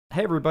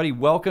Hey, everybody.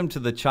 Welcome to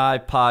the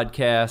CHIVE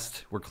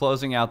podcast. We're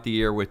closing out the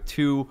year with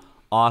 2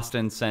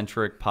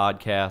 Austin-centric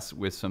podcasts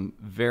with some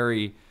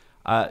very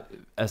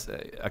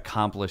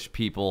accomplished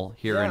people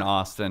here in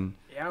Austin.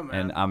 Yeah, man.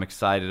 And I'm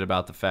excited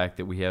about the fact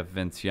that we have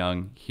Vince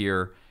Young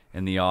here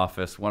in the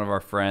office, one of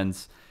our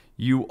friends.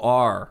 You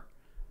are...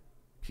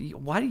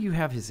 Why do you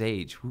have his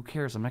age? Who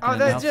cares? I'm not going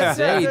to announce his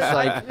age.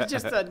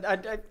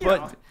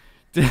 But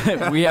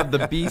we have the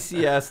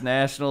BCS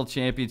National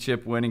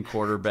Championship winning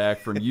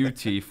quarterback from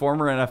UT,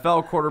 former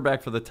NFL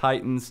quarterback for the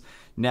Titans.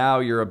 Now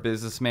you're a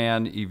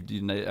businessman. You've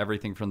done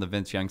everything from the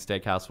Vince Young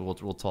Steakhouse,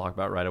 we'll talk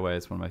about right away.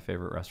 It's one of my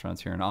favorite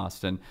restaurants here in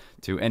Austin,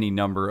 to any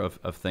number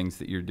of things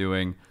that you're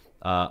doing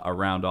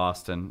around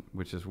Austin,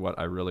 which is what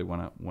I really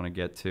want to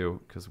get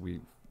to, because we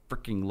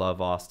freaking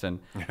love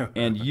Austin.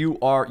 And you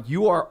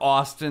are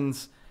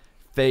Austin's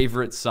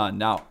favorite son.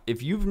 Now,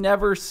 if you've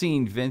never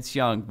seen Vince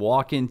Young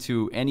walk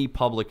into any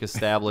public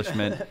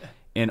establishment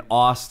in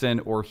Austin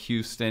or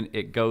Houston,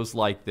 it goes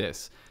like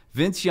this.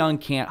 Vince Young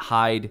can't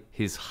hide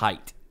his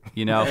height.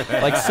 You know,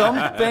 like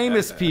some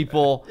famous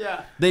people,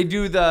 they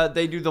do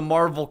the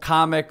Marvel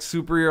comic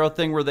superhero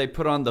thing where they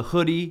put on the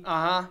hoodie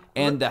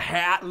and the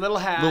hat, little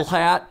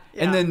hat,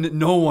 and then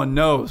no one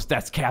knows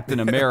that's Captain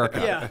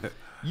America.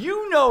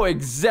 You know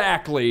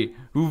exactly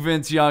who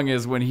Vince Young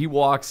is when he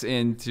walks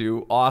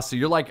into Austin.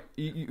 You're like,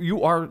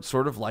 you are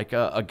sort of like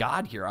a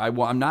god here.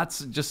 I'm not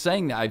just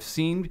saying that. I've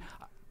seen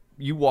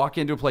you walk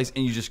into a place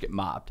and you just get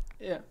mobbed.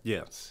 Yeah.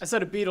 Yes. I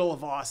said a Beatle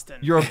of Austin.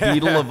 You're a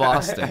Beatle of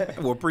Austin.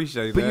 Well,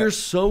 appreciate that. But you're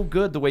so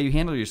good the way you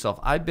handle yourself.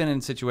 I've been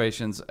in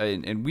situations,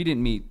 and we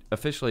didn't meet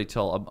officially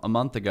till a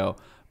month ago,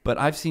 but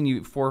I've seen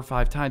you 4 or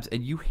 5 times,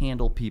 and you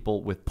handle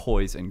people with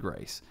poise and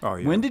grace. Oh,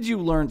 yeah. When did you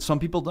learn? Some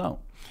people don't.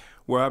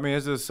 Well, I mean,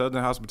 it's just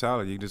Southern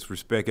hospitality. You just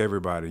respect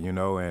everybody, you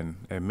know, and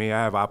me,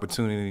 I have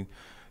opportunity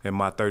in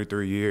my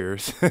 33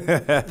 years.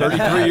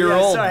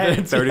 33-year-old.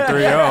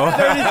 33-year-old.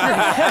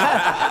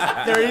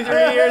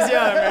 33 years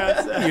young,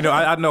 man. So. You know,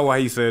 I know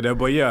why he said that,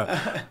 but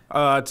yeah, to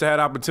have the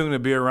opportunity to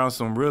be around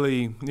some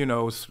really, you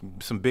know,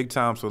 some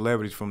big-time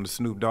celebrities, from the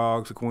Snoop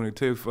Dogg's to Queen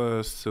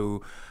Latifah's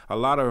to a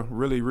lot of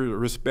really, really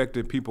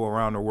respected people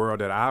around the world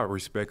that I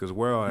respect as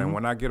well. And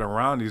when I get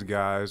around these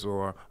guys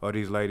or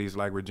these ladies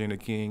like Regina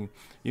King,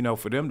 you know,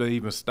 for them to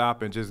even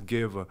stop and just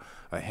give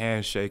a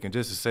handshake and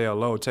just to say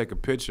hello, take a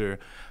picture,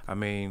 I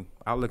mean,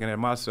 I'm looking at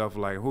myself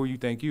like, who you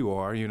think you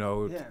are, you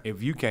know,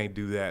 if you can't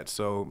do that.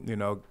 So, you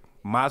know,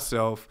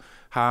 myself,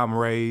 how I'm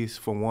raised,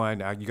 for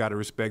one, you got to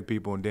respect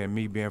people, and then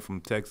me being from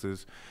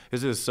Texas,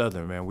 it's just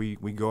Southern, man. We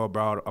go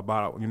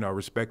about you know,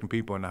 respecting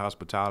people in the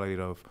hospitality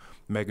of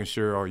making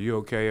sure, are you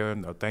okay,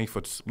 and thanks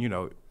for, you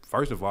know,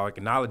 first of all,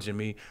 acknowledging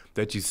me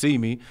that you see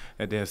me,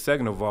 and then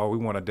second of all, we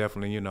want to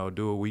definitely, you know,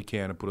 do what we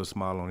can to put a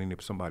smile on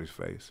somebody's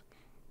face.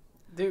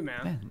 Dude,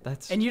 man.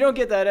 That's... And you don't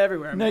get that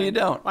everywhere, No, man. you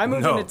don't. I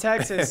moved into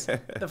Texas.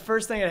 The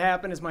first thing that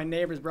happened is my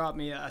neighbors brought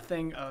me a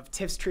thing of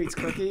Tiff's Treats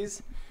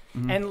cookies.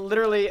 And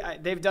literally,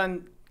 they've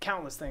done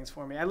countless things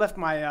for me. I left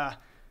my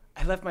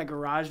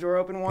garage door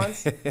open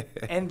once,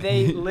 and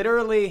they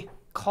literally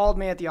called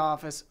me at the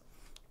office,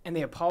 and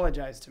they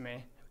apologized to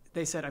me.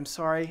 They said, "I'm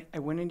sorry, I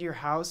went into your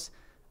house,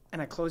 and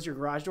I closed your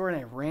garage door, and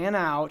I ran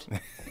out.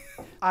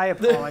 I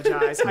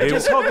apologize. I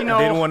just hope you know,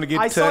 didn't want to get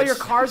touched. Saw your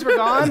cars were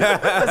gone." I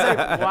was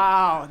like,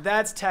 wow,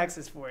 that's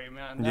Texas for you,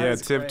 man. That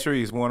is Tiff great.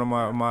 Trees, one of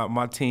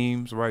my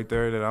teams right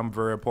there that I'm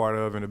very a part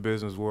of in the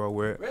business world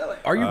with. Really?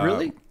 Are you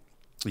really?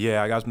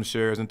 Yeah, I got some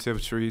shares in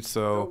Tiff Trees,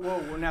 so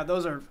Whoa, now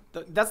those are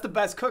that's the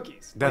best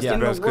cookies. that's the in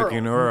best cookie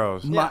in the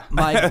world.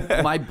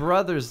 My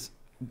brother's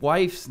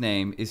wife's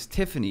name is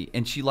Tiffany,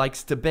 and she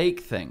likes to bake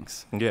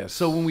things. Yes.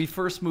 So when we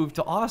first moved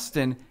to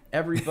Austin,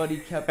 everybody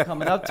kept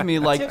coming up to me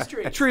like,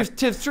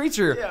 Tiff's Treats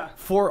are. Yeah.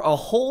 For a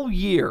whole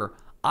year,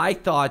 I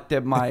thought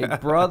that my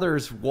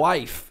brother's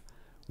wife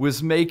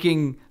was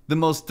making the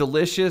most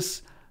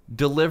delicious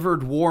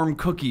delivered warm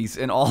cookies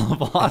in all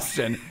of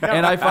Austin.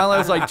 And I finally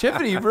was like,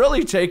 Tiffany, you've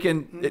really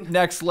taken it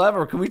next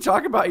level. Can we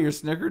talk about your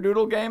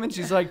snickerdoodle game? And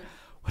she's like,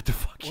 what the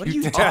fuck What are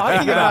you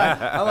talking about?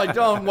 I'm like,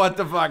 don't what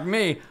the fuck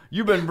me.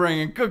 You've been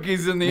bringing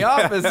cookies in the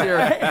office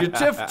here. Your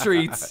Tiff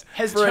Treats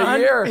for a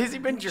year. Has he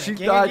been drinking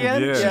she thought,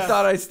 again? She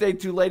thought I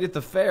stayed too late at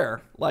the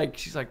fair. Like,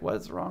 she's like,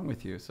 what's wrong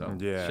with you? So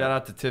shout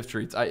out to Tiff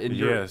Treats.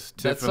 Yes,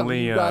 that's something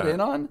you got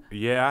in on?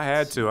 Yeah, I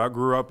had to. I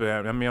grew up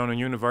at, I mean, on the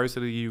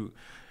university,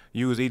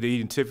 you was either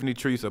eating Tiffany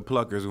Treats or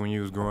Pluckers when you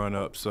was growing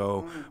up.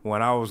 So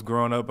when I was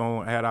growing up,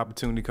 I had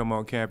opportunity to come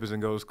on campus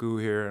and go to school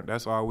here.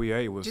 That's all we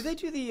ate was. Do they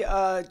do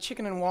the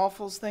chicken and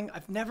waffles thing?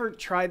 I've never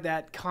tried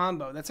that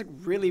combo. That's like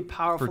really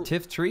powerful. For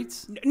Tiff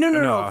Treats?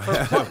 No. For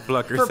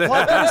Pluckers. For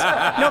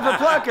Pluckers? No, for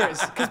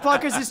Pluckers. Because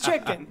Pluckers is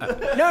chicken.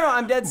 No,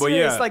 I'm dead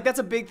serious. Like, that's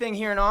a big thing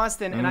here in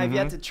Austin, and I've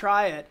yet to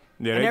try it.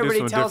 Yeah, and they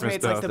everybody do some tells me different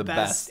it's like stuff. the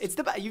best. It's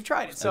the best. You've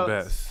tried it. So the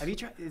best. have you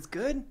tried? It's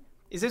good.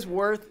 Is this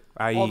worth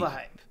I all eat. the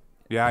hype?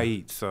 Yeah, I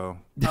eat, so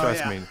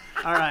trust me.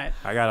 All right.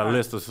 I got a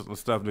list of some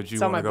stuff that you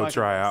want to go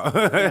try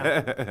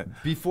out.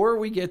 Before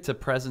we get to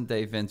present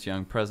day Vince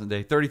Young, present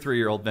day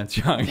 33-year-old Vince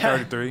Young,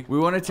 33. we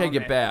want to take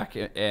it back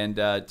and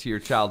to your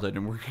childhood,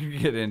 and we're going to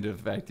get into the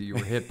fact that you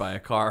were hit by a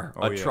car,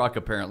 truck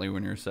apparently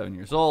when you were 7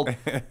 years old.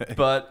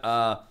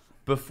 But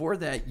before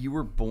that, you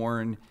were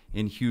born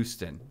in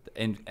Houston,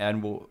 and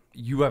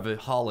you have a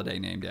holiday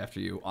named after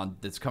you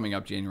that's coming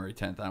up January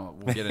 10th.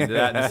 We'll get into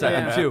that in a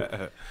second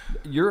too.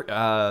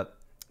 You're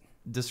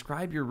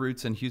describe your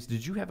roots in Houston.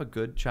 Did you have a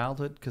good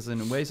childhood? Because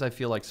in ways I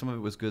feel like some of it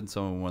was good,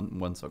 some of it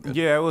wasn't so good.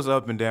 Yeah, it was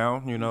up and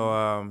down. You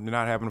know,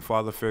 not having a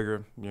father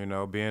figure. You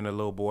know, being a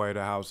little boy at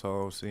the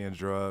household, seeing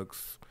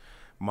drugs.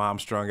 Mom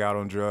strung out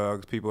on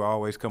drugs. People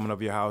always coming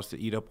up your house to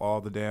eat up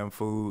all the damn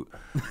food.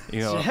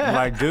 You know, I'm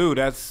like, dude,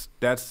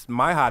 that's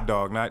my hot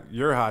dog, not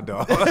your hot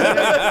dog.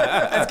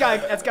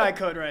 that's guy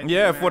code right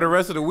Yeah, there, for the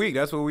rest of the week,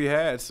 that's what we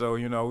had. So,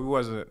 you know, we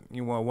wasn't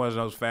one of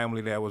those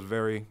family that was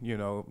very,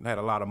 had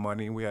a lot of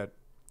money. We had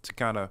to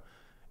kind of,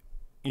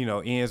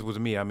 ends was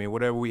me. I mean,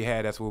 whatever we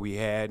had, that's what we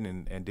had.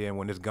 And then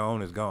when it's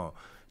gone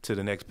to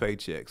the next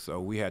paycheck.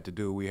 So we had to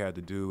do what we had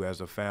to do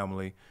as a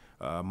family.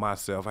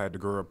 Myself, I had to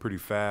grow up pretty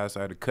fast.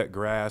 I had to cut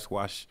grass,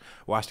 wash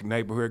the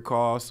neighborhood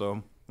cars.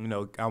 So,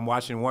 I'm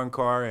washing one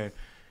car and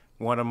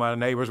one of my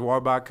neighbors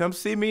walked by, come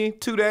see me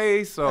 2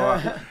 days. So,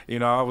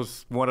 I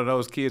was one of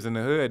those kids in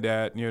the hood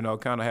that,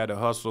 kind of had to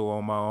hustle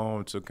on my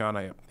own to kind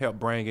of help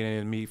bring it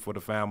in me for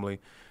the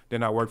family.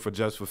 Then I worked for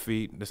Just for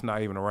Feet. It's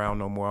not even around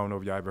no more. I don't know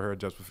if y'all ever heard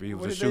Just for Feet. It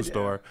was a shoe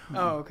store.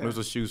 Oh, okay. It was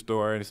a shoe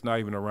store, and it's not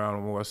even around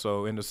no more.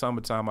 So in the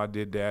summertime, I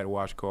did that,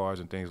 wash cars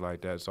and things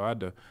like that. So I had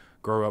to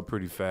grow up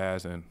pretty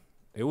fast, and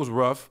it was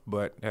rough,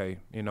 but hey,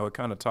 it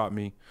kind of taught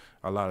me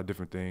a lot of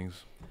different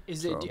things.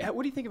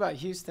 What do you think about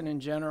Houston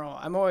in general?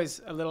 I'm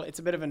always it's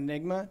a bit of an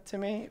enigma to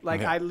me.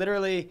 Like I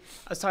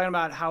was talking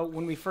about how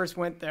when we first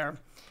went there,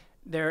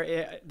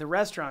 the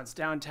restaurants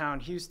downtown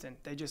Houston,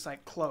 they just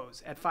like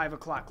close at 5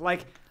 o'clock.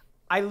 Like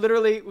I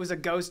literally was a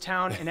ghost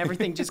town and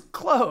everything just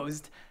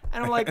closed.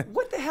 And I'm like,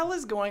 what the hell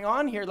is going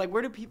on here? Like,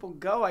 where do people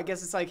go? I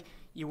guess it's like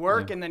you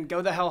work and then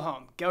go the hell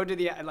home. Go to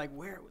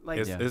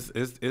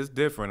it's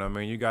different. I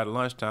mean, you got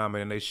lunchtime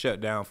and they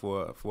shut down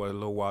for a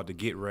little while to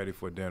get ready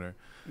for dinner.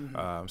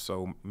 Mm-hmm.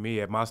 So me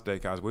at my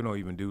steakhouse, we don't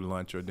even do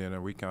lunch or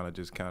dinner. We kind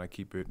of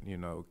keep it,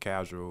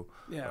 casual.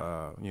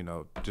 Yeah.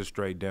 Just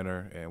straight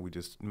dinner, and we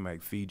just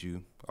feed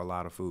you a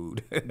lot of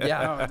food.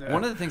 Yeah.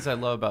 One of the things I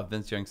love about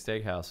Vince Young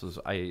Steakhouse was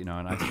and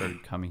I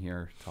started coming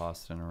here to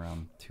Austin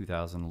around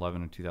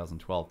 2011 and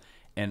 2012.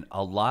 And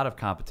a lot of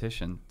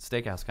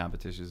steakhouse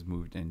competitions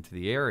moved into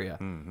the area.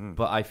 Mm-hmm.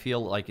 But I feel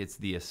like it's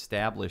the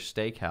established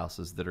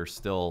steakhouses that are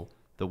still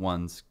the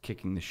ones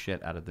kicking the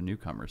shit out of the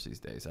newcomers these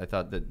days. I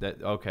thought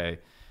that okay,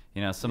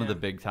 some of the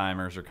big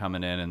timers are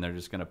coming in and they're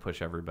just going to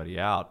push everybody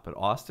out. But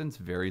Austin's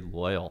very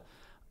loyal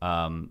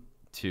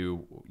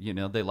to,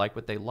 they like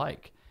what they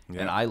like.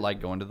 Yeah. And I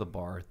like going to the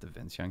bar at the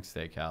Vince Young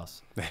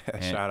Steakhouse.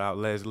 Shout out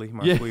Leslie,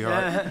 my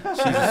sweetheart.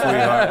 She's a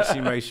sweetheart. She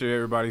makes sure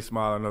everybody's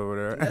smiling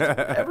over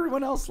there.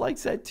 Everyone else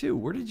likes that too.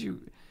 Where did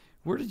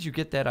you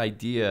get that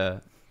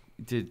idea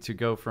to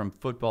go from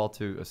football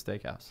to a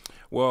steakhouse?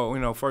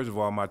 Well, first of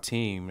all, my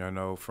team,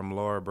 from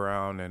Laura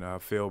Brown and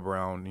Phil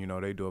Brown,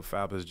 they do a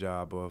fabulous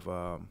job of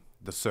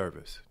the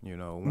service.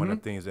 One of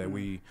the things that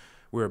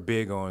we're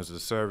big on is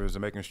the service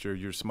and making sure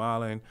you're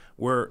smiling.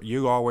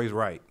 You're always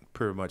right.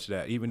 Pretty much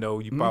that. Even though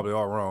you probably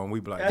are wrong, we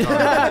be like,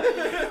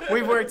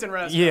 we've worked in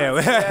restaurants.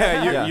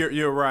 Yeah,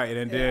 you're right.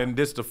 And then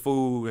this the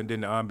food, and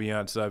then the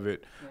ambiance of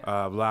it,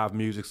 live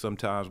music.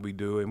 Sometimes we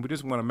do, and we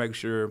just want to make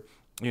sure.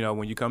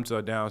 When you come to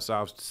a down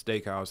south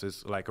steakhouse,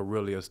 it's like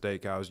really a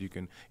steakhouse. You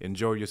can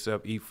enjoy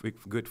yourself, eat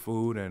good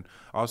food, and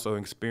also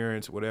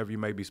experience whatever you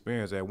may be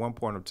experiencing. At one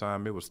point of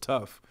time, it was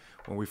tough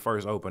when we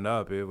first opened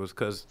up. It was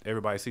because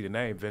everybody see the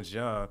name Vince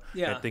Young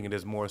and thinking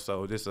it's more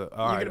so this. You're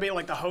gonna be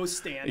like the host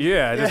stand.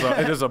 Yeah,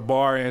 it's just a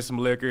bar and some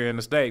liquor and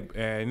a steak,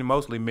 and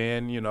mostly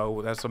men.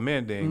 That's a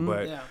men thing.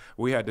 But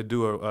we had to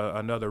do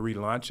another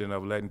relaunching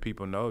of letting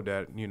people know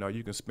that you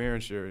can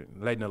experience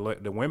letting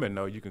the women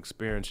know you can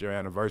experience your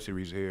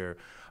anniversaries here.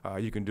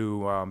 You can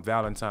do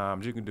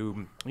Valentine's. You can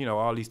do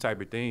all these type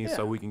of things,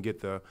 so we can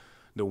get the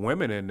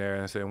women in there.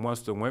 And so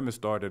once the women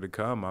started to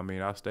come, our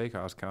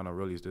steakhouse kind of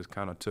really just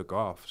kind of took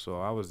off. So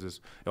I was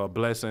just a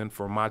blessing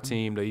for my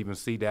team to even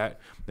see the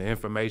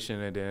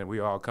information, and then we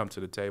all come to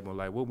the table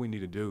like what we need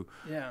to do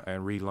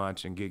and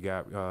relaunch and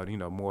get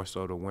more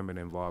so the women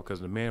involved, because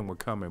the men were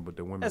coming, but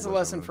the women. That's a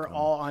lesson for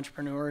all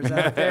entrepreneurs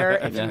out there.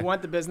 If you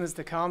want the business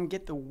to come,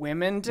 get the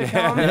women to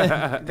come.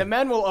 The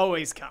men will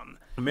always come.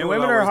 The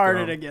women are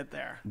harder to get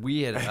there.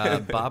 We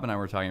had Bob and I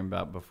were talking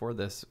about before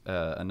this.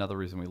 Another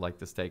reason we like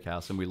the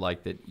steakhouse, and we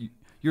like that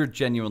you're a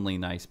genuinely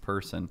nice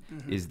person,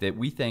 is that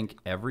we think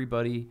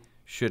everybody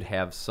should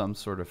have some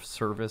sort of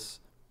service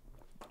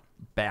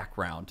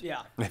background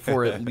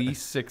for at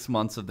least 6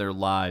 months of their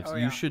lives.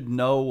 You should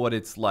know what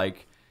it's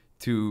like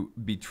to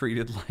be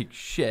treated like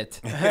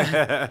shit.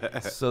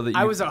 So that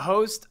I was a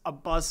host, a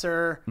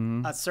busser,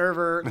 a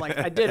server. Like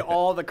I did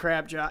all the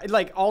crap job,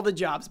 like all the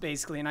jobs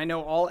basically, and I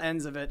know all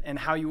ends of it and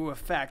how you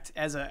affect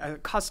as a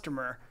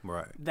customer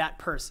that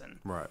person.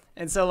 Right.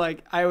 And so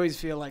like I always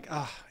feel like,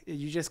 oh,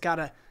 you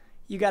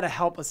gotta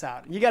help us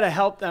out. You gotta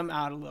help them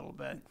out a little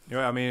bit.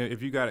 Yeah, I mean,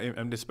 if you got,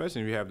 and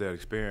especially if you have that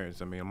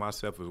experience. I mean,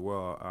 myself as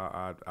well.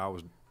 I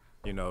was,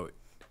 you know,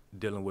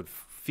 dealing with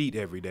feet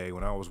every day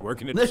when I was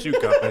working at the shoe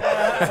company.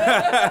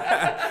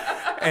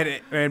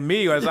 and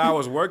me, as I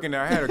was working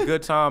there, I had a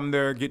good time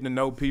there, getting to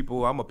know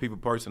people. I'm a people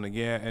person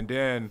again. And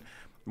then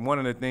one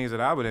of the things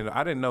that I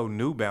didn't know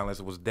New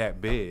Balance was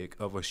that big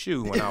of a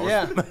shoe when I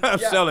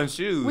was selling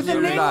shoes. With a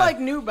name like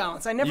New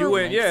Balance, I never you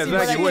went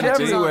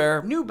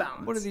everywhere. New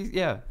Balance. What are these?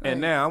 Yeah.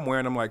 And now I'm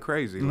wearing them like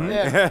crazy.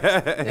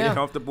 Like,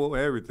 comfortable,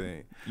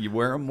 everything. You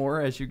wear them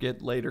more as you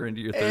get later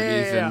into your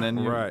 30s and then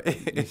your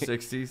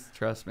 60s.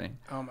 Trust me.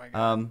 Oh my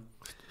God.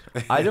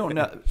 I don't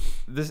know.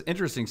 This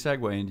interesting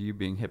segue into you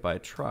being hit by a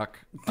truck.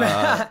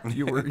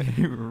 You were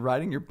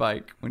riding your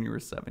bike when you were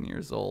 7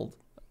 years old,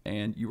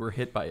 and you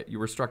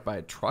were struck by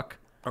a truck.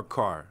 A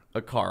car.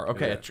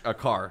 Okay, a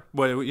car.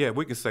 But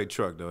we can say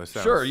truck though. It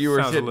sounds, sure, you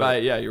were hit by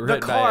you were hit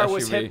by the car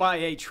was hit by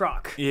a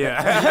truck.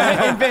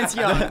 Yeah. And Vince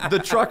Young. The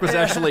truck was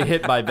actually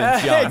hit by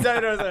Vince Young.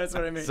 That's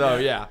what I mean. So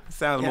yeah,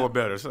 sounds more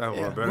better.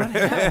 More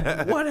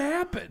better. What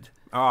happened?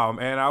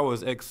 Man, I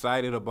was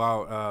excited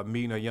about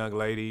meeting a young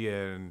lady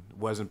and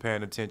wasn't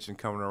paying attention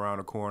coming around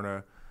the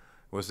corner.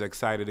 Was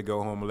excited to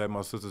go home and let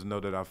my sisters know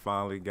that I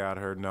finally got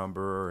her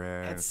number.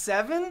 And at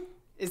 7?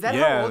 Is that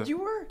how old you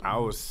were? I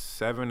was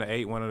 7 to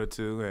 8, one of the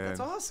two. And that's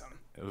awesome.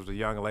 It was a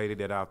young lady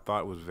that I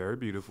thought was very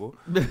beautiful.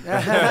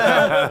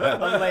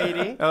 A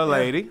lady. A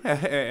lady.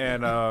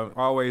 And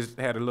always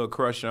had a little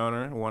crush on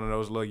her, one of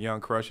those little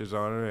young crushes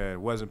on her,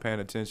 and wasn't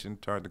paying attention,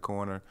 turned the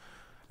corner,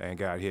 and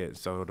got hit.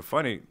 So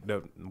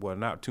well,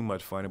 not too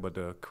much funny, but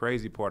the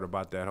crazy part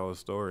about that whole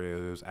story is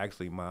it was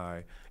actually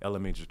my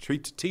elementary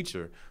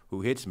teacher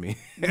who hits me.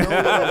 No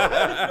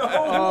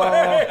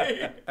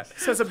way.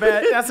 So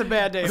that's a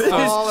bad day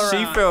all around.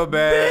 She felt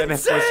bad when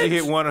she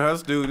hit one of her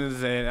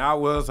students, and I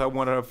was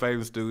one of her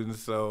favorite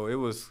students.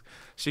 So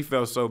she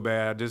felt so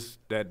bad. Just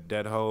that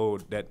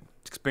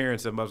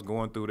experience of us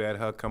going through that,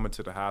 her coming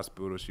to the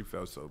hospital, she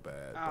felt so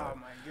bad. Oh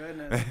my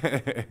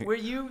goodness. Were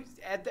you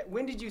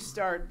when did you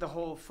start the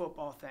whole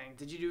football thing?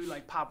 Did you do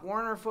like Pop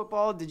Warner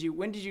football?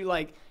 When did you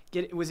like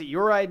was it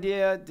your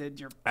idea? Did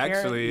your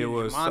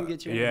mom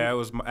get you? Yeah, it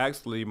was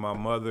actually my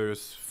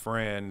mother's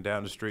friend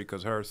down the street,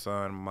 because her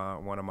son,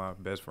 one of my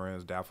best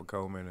friends, Dalfa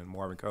Coleman and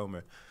Marvin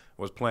Coleman,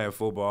 was playing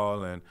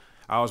football, and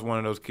I was one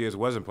of those kids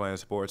wasn't playing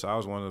sports. I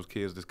was one of those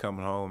kids that's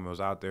coming home and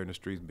was out there in the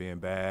streets being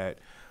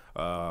bad.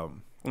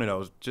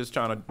 Just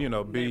trying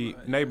to, be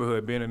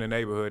neighborhood, being in the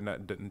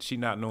neighborhood, she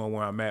not knowing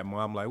where I'm at.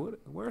 Mom like,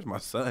 where's my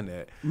son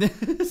at?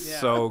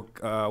 So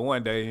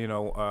one day,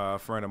 a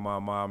friend of my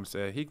mom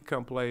said he can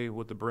come play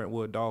with the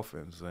Brentwood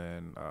Dolphins,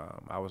 and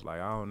I was like,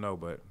 I don't know,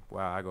 but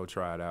wow, I go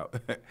try it out.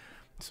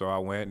 So I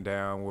went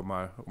down with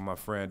my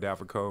friend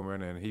Dalfa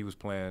Coleman, and he was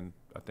playing,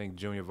 I think,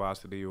 junior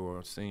varsity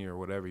or senior or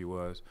whatever he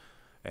was.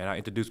 And I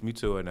introduced me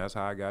to it, and that's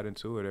how I got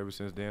into it. Ever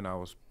since then, I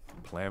was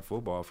playing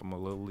football from a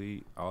little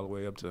league all the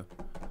way up to.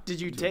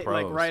 Did you take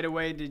right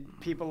away? Did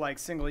people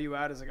single you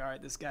out as all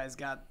right, this guy's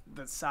got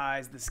the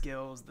size, the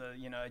skills, the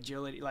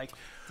agility?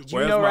 Did you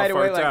know right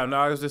away?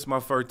 No, it was just my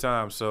first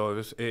time, so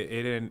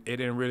it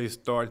didn't really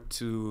start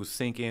to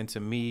sink into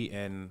me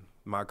and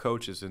my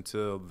coaches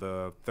until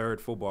the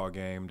third football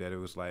game that it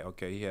was like,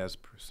 okay, he has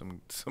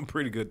some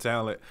pretty good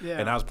talent. Yeah.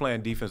 And I was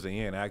playing defensive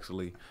end,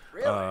 actually.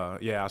 Really?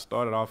 I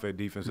started off at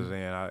defensive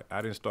end.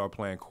 I didn't start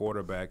playing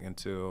quarterback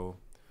until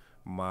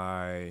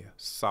my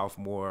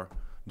sophomore,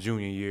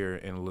 junior year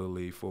in Little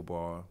League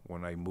football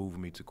when they moved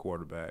me to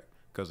quarterback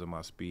because of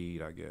my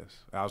speed, I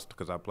guess.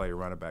 Because I played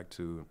running back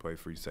too and played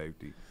free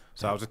safety.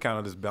 So I was just kind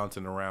of just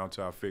bouncing around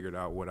until I figured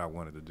out what I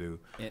wanted to do.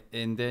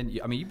 And then,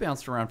 you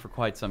bounced around for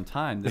quite some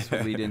time. This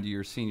would lead into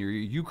your senior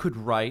year. You could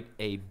write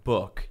a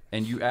book,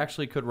 and you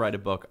actually could write a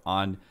book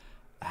on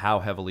how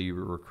heavily you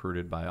were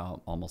recruited by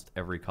almost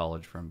every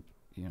college from,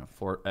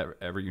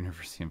 every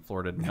university in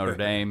Florida, Notre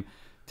Dame.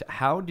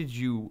 How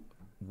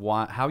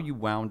you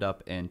wound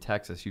up in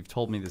Texas? You've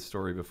told me this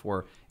story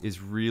before. Is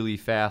really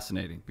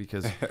fascinating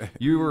because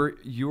you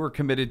were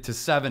committed to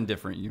 7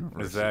 different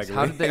universities.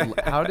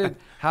 Exactly.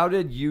 How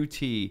did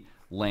UT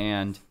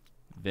land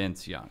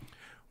Vince Young?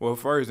 Well,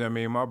 first,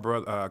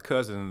 my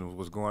cousin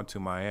was going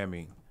to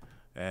Miami,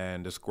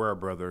 and the Square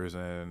Brothers,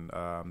 and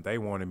they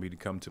wanted me to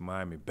come to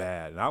Miami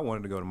bad, and I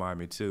wanted to go to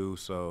Miami too.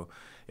 So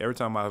every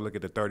time I look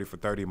at the 30 for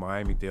 30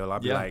 Miami deal,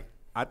 I'd be like,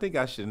 I think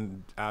I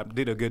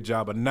did a good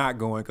job of not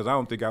going, because I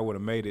don't think I would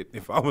have made it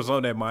if I was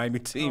on that Miami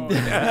team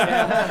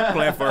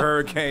playing for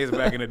Hurricanes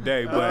back in the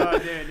day.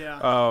 But,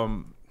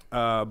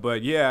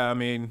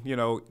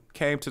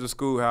 came to the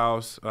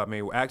schoolhouse.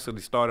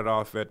 Actually started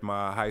off at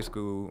my high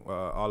school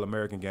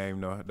All-American game,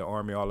 the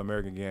Army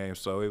All-American game.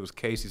 So it was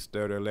Casey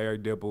Stutter, Larry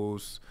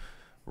Dibbles,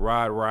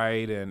 Rod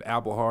Wright and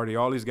Apple Hardy,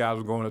 all these guys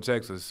were going to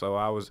Texas. So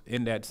I was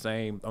on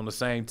the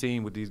same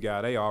team with these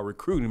guys. They all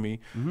recruited me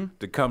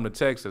to come to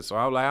Texas. So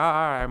I was like,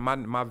 all right,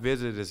 my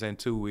visit is in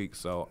 2 weeks,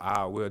 so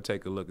I will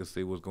take a look and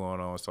see what's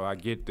going on. So I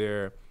get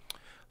there,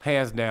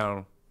 hands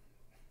down,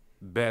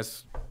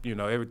 best,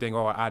 everything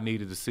all I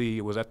needed to see.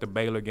 It was at the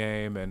Baylor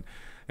game, and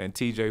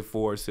TJ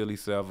Ford, silly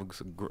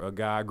self, a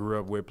guy I grew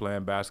up with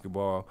playing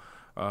basketball.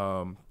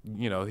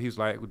 He's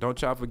like, don't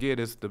y'all forget,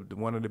 it's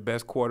one of the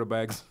best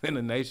quarterbacks in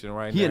the nation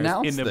right now. He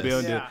announced in the this.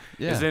 building.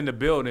 Yeah. It's in the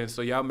building,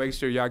 so y'all make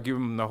sure y'all give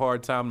him the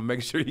hard time to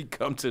make sure he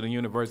come to the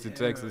University of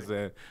Texas,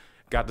 and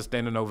got the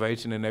standing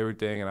ovation and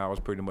everything, and I was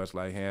pretty much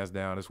like, hands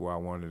down, that's where I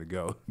wanted to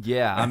go.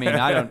 Yeah, I mean,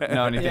 I don't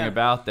know anything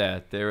about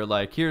that. They were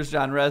like, here's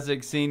John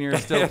Resig, senior,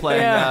 still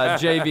playing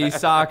JV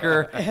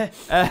soccer.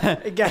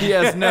 He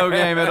has no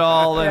game at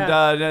all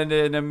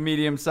and a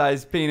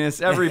medium-sized penis.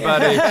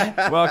 Everybody,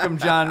 welcome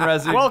John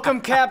Resig.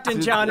 Welcome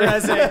Captain John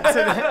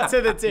Resig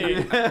to the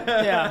team.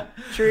 Yeah,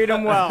 treat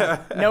him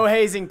well. No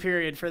hazing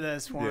period for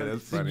this one. Yeah,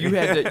 that's funny. You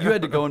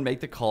had to go and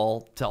make the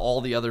call to all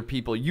the other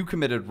people. You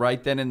committed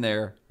right then and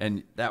there,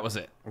 and that was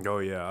it. Oh,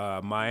 yeah.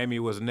 Miami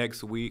was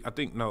next week.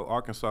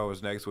 Arkansas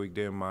was next week,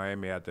 then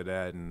Miami after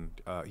that. And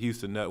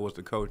Houston Nutt was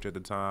the coach at the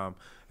time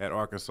at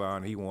Arkansas,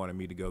 and he wanted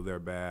me to go there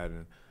bad.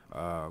 And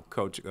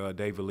Coach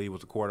David Lee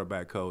was the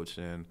quarterback coach.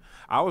 And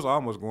I was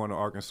almost going to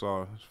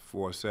Arkansas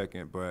for a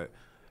second, but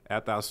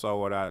after I saw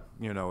what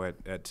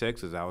at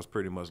Texas, I was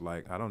pretty much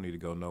like, I don't need to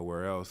go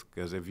nowhere else.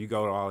 Because if you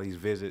go to all these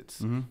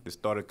visits, it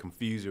started to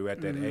confuse you at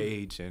that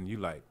age, and you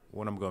like,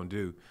 what am I going to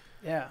do?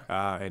 Yeah.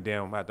 And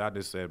then I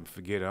just said,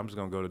 forget it. I'm just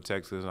going to go to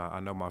Texas.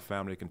 I know my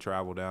family can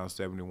travel down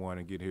 71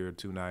 and get here at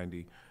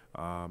 290.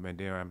 And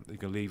then you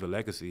can leave a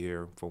legacy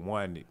here. For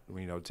one,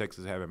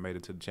 Texas haven't made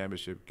it to the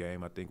championship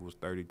game. I think it was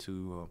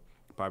 32,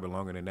 probably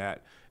longer than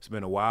that. It's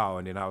been a while.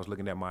 And then I was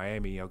looking at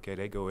Miami. Okay,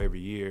 they go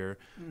every year.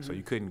 So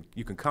you can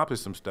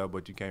accomplish some stuff,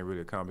 but you can't really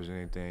accomplish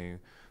anything.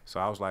 So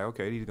I was like,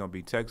 okay, these are going to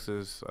be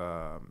Texas,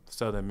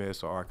 Southern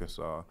Miss, or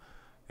Arkansas.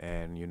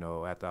 And,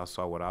 after I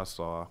saw what I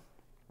saw,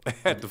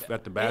 at the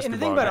basketball and the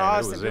thing about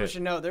Austin, people it.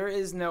 should know, there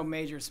is no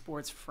major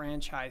sports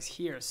franchise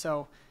here,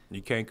 so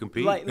you can't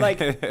compete.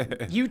 Like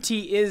UT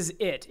is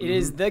it. It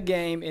is the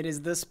game. It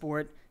is the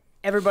sport.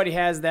 Everybody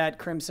has that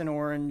crimson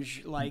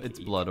orange, like it's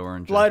blood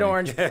orange. Blood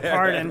orange.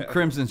 Pardon.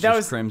 Crimson's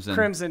just crimson.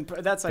 Crimson.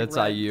 That's IU.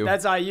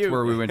 That's IU. That's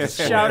where we went to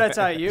school. Shout out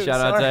to IU. Shout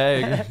out to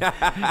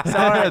Egg.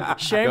 Sorry,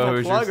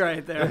 shameful plug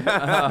right there.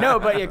 No,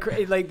 but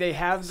like they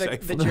have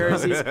the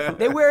jerseys.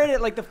 They wear it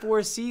at like the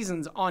Four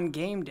Seasons on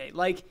game day.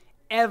 Like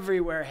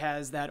everywhere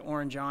has that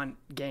orange on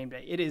game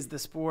day. It is the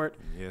sport.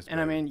 Yes, and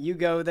I mean, you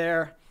go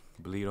there.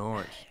 Bleed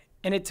orange.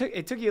 And it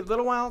took you a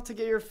little while to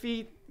get your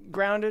feet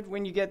grounded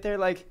when you get there.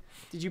 Like,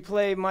 did you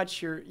play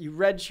much? You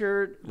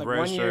redshirt, like red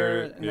 1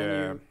 year. Shirt,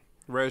 yeah.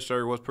 Red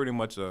shirt was pretty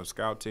much a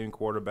scout team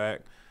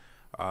quarterback.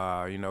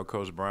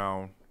 Coach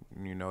Brown,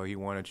 he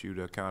wanted you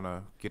to kind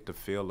of get the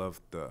feel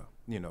of the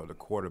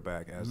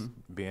quarterback as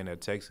being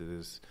at Texas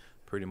is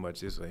pretty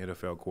much is an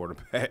NFL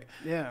quarterback.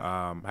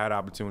 Yeah. Had the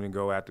opportunity to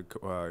go after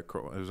it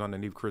was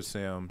underneath Chris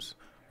Sims,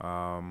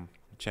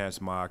 Chance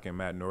Mock, and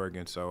Matt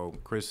Norgan. So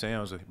Chris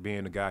Sims,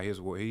 being the guy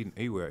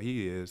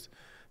he is,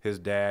 his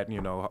dad,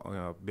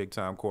 big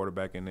time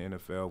quarterback in the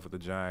NFL for the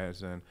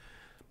Giants, and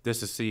just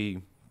to see,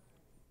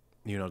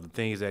 the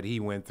things that he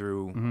went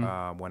through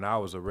when I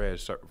was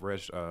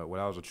when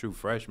I was a true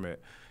freshman,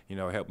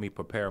 helped me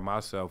prepare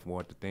myself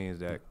for the things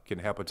that can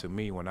happen to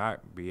me when I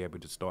be able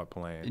to start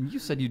playing. And you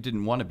said you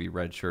didn't want to be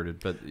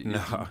redshirted, but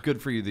it's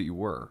good for you that you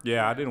were.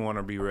 Yeah, I didn't want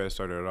to be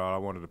redshirted at all. I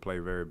wanted to play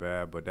very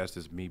bad, but that's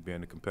just me being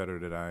the competitor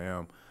that I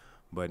am.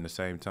 But in the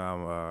same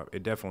time,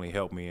 it definitely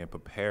helped me and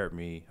prepared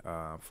me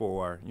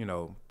for,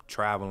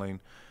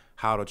 traveling,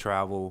 how to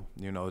travel,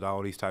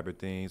 all these type of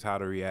things, how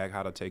to react,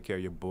 how to take care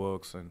of your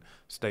books and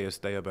stay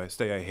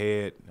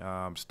ahead,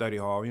 study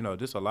hall,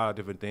 just a lot of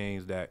different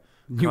things that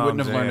you wouldn't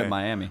have learned in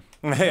Miami.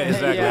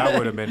 Exactly. Yeah. I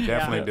would have been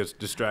definitely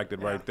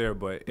distracted right there.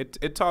 But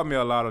it taught me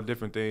a lot of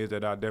different things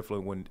that I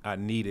definitely I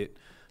needed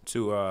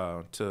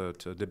to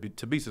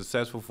be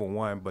successful for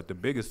one. But the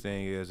biggest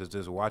thing is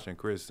just watching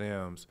Chris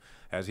Sims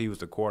as he was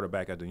the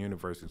quarterback at the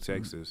University of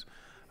Texas.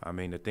 I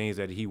mean, the things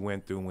that he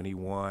went through when he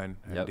won,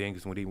 and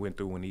things when he went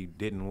through when he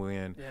didn't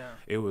win,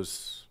 it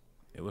was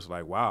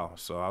like, wow.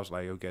 So I was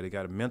like, okay, they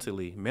got to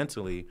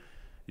mentally,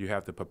 you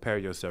have to prepare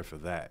yourself for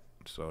that.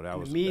 So that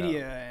was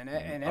media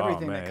and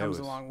everything that comes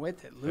along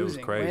with it,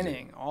 losing,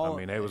 winning, all. I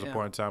mean, there was a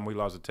point in time we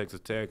lost to Texas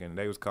Tech, and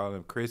they was calling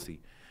him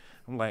Chrissy.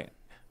 I'm like,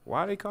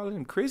 why are they calling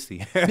him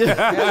Chrissy? But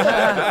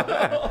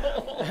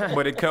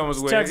it comes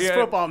with Texas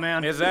football,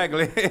 man.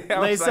 Exactly.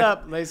 lace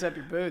up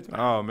your boots, man.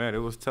 Oh man, it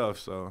was tough.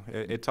 So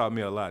it taught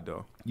me a lot,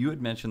 though. You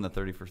had mentioned the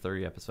 30 for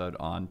 30 episode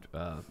on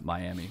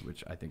Miami,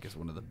 which I think is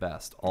one of the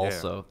best.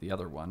 Also, the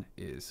other one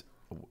is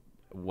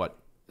what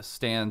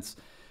stands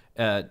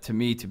to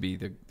me to be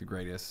the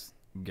greatest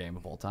game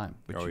of all time,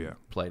 which you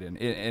played in,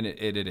 and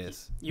it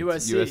is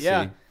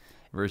USC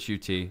versus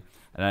UT.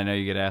 And I know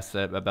you get asked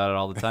about it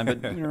all the time, but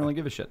you don't really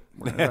give a shit.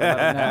 We're gonna talk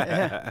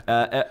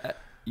about it now.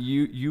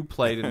 you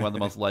played in one of the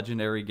most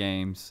legendary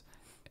games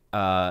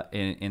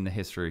in the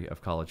history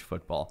of college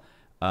football.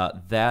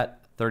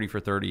 That 30 for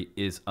 30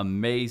 is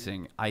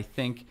amazing. I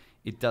think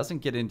it doesn't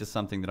get into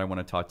something that I want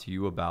to talk to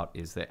you about,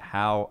 is that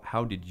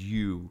how did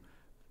you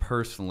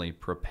personally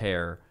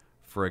prepare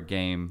for a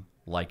game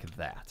like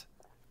that?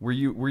 Were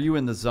you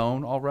in the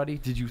zone already?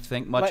 Did you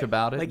think much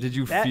about it? Did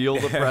you feel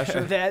the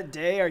pressure? That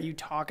day, are you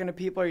talking to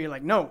people? Or you're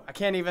like, no, I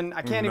can't even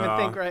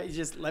think right. You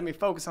just let me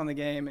focus on the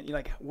game. And you're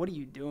like, what are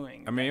you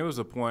doing? I mean, it was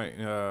a point,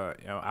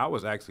 I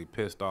was actually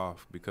pissed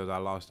off because I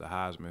lost the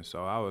Heisman.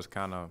 So I was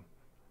kind of,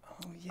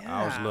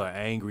 I was a little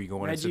angry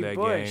going into that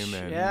game.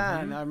 And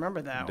and I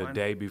remember that one.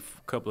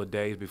 Couple of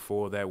days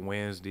before that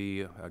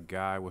Wednesday, a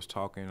guy was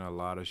talking a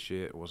lot of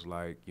shit. Was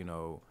like,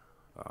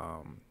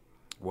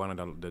 one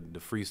of the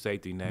free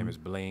safety name is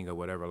Bling or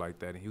whatever like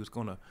that. And he was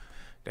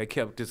they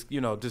kept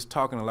just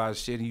talking a lot of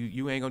shit.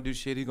 You ain't gonna do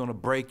shit. He's gonna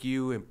break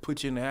you and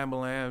put you in the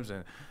ambulance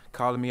and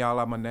calling me all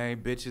out my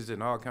name, bitches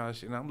and all kind of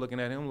shit. And I'm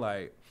looking at him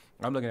like,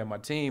 I'm looking at my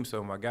team,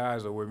 so my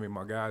guys are with me.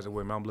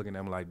 I'm looking at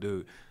them like,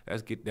 dude,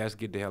 let's get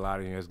the hell out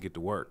of here. Let's get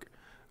to work.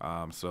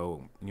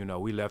 So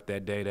we left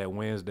that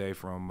Wednesday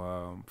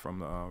from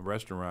the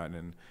restaurant,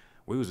 and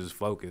we was just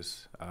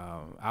focused.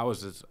 I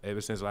was just,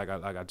 ever since like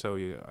I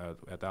told you,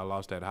 after I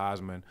lost that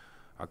Heisman,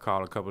 I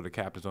called a couple of the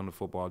captains on the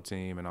football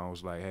team, and I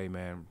was like, hey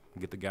man,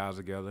 get the guys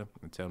together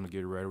and tell them to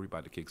get ready. We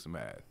about to kick some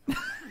ass.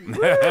 The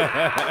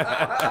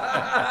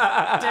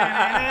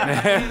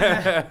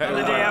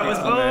day I was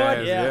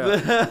born.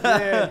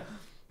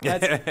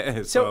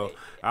 Yeah. So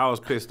I was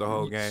pissed the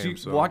whole game.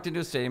 So you walked into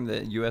a stadium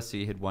that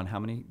USC had won how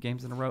many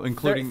games in a row,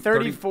 including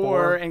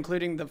 34,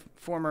 including the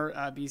former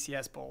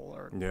BCS Bowl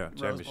or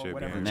championship Bowl,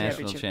 whatever.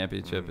 National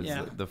championship is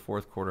the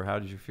fourth quarter. How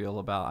did you feel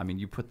about? I mean,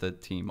 you put the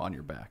team on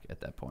your back at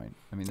that point.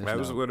 I mean, that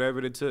was whatever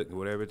it took.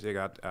 Whatever it took.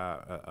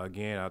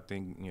 Again, I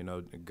think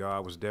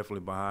God was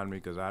definitely behind me,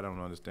 because I don't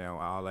understand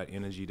all that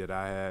energy that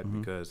I had,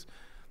 because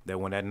that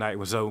when that night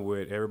was over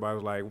with, everybody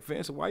was like,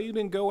 Vince, why you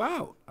didn't go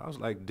out? I was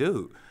like,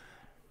 dude,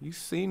 you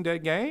seen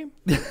that game?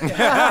 Dude,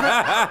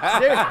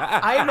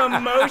 I'm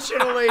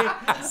emotionally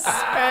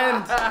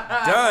spent.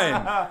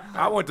 Done.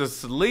 I went to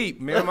sleep.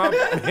 Me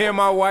and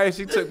my wife,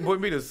 she put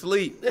me to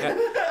sleep.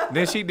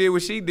 Then she did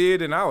what she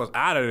did, and I was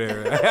out of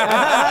there. She's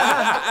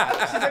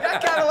like, I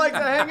kind of like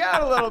to hang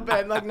out a little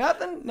bit. Like,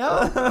 nothing?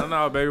 No?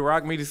 No, baby,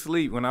 rock me to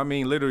sleep. When I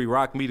mean literally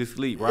rock me to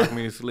sleep,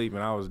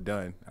 and I was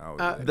done.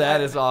 That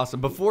is awesome.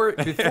 Before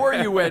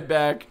you went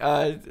back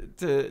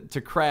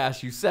to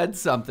Crash, you said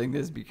something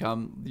that's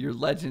become your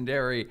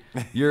legendary,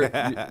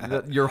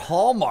 your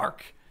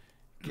hallmark,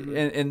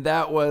 and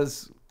that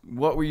was,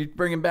 what were you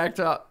bringing back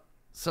to?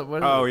 So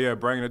what? Oh yeah,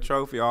 bringing the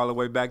trophy all the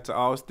way back to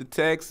Austin,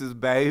 Texas,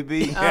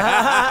 baby. Nothing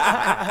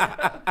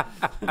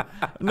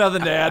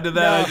to add to that.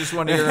 No. I just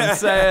want to hear him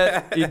say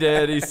it. He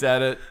did. He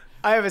said it.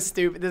 This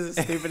is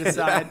a stupid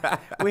aside.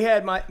 We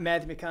had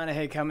Matthew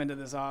McConaughey come into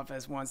this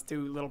office once,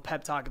 do a little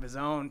pep talk of his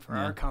own for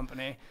our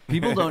company.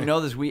 People don't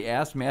know this. We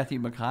asked Matthew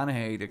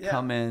McConaughey to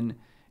come in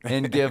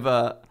and give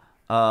a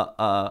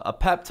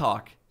pep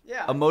talk.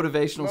 Yeah. A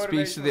motivational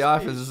speech to the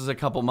office. This was a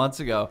couple months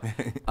ago.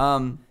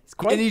 And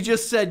he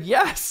just said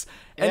yes.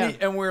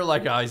 And we were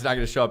like, oh, he's not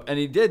going to show up. And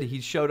he did. He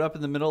showed up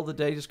in the middle of the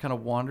day, just kind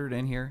of wandered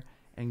in here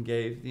and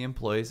gave the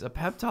employees a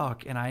pep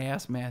talk. And I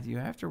asked Matthew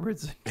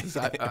afterwards, because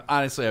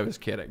honestly, I was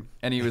kidding.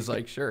 And he was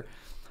like, sure.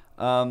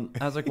 I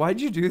was like, why'd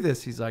you do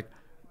this? He's like,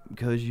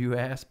 because you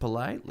asked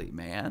politely,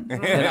 man.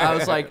 And I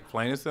was like,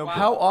 plain and simple.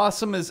 How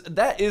awesome is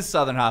that? Is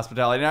Southern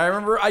hospitality. And I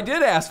remember I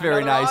did ask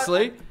very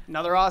nicely.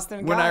 Another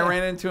Austin guy. When I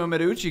ran into him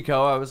at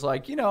Uchiko, I was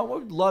like,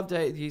 would love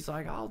to. He's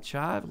like, I'll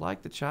chive,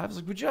 like the chive. I was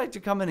like, would you like to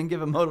come in and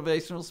give a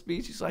motivational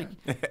speech? He's like,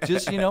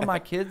 just, my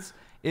kids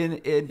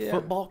in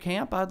football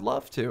camp, I'd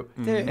love to.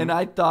 Mm-hmm. And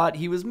I thought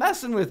he was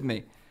messing with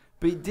me.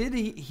 But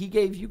he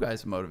gave you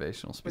guys a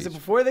motivational speech. Was it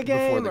before the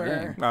game?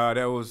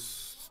 That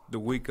was the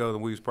week of the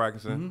week was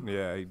practicing. Mm-hmm.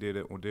 Yeah, he did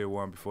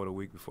one before the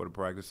week before the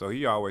practice. So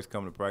he always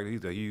come to practice.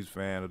 He's a huge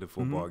fan of the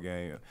football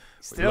game.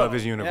 Still, love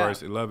his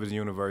university. Yeah. Love his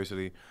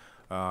university.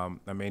 I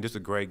mean, just a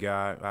great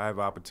guy. I have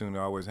opportunity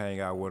to always hang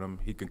out with him.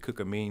 He can cook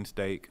a mean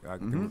steak. I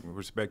can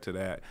respect to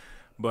that.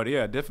 But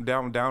yeah, different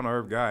down to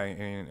earth guy.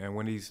 And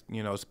when he's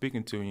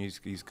speaking to you,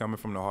 he's coming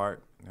from the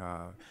heart,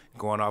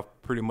 going off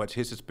pretty much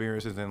his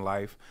experiences in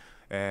life.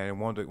 And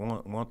want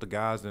the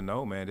guys to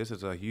know, man, this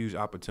is a huge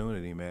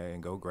opportunity, man,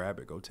 and go grab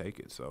it, go take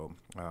it. So,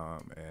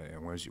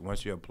 and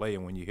once you're a player,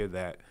 when you hear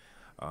that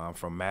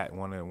from Matt,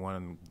 one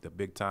of the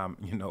big time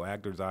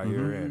actors out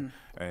here,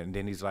 and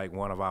then he's like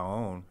one of our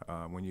own.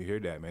 When you hear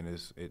that, man,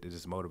 it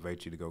just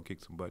motivates you to go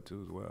kick some butt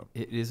too as well.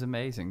 It is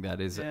amazing. That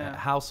is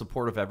how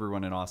supportive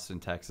everyone in Austin,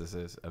 Texas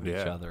is of each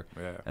other,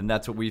 and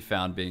that's what we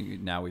found.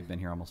 We've been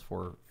here almost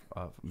 3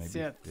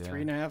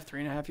 and a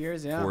half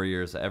years. 4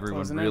 years.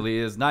 Everyone really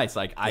is nice.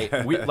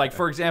 Like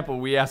for example,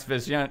 we asked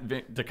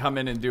Vincent to come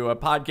in and do a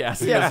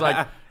podcast. He was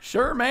like,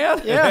 "Sure,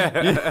 man.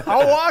 Yeah,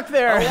 I'll walk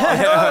there.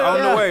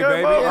 On the way,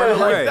 baby. On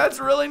the way. That's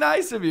really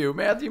nice of you,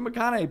 Matthew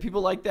McConaughey.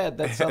 People like that.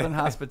 That's Southern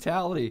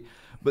hospitality.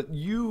 But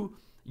you,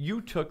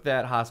 you took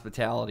that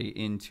hospitality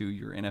into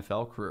your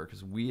NFL career,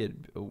 because we had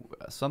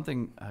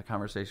a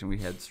conversation we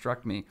had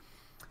struck me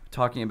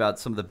talking about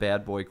some of the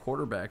bad boy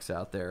quarterbacks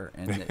out there,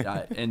 and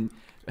and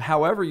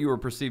however you were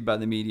perceived by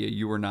the media,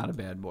 you were not a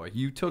bad boy.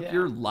 You took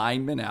your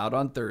lineman out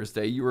on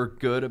Thursday. You were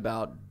good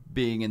about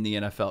being in the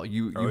NFL.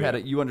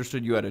 You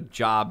understood you had a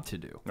job to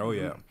do. Oh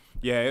yeah,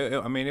 yeah.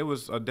 I mean, it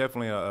was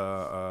definitely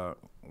the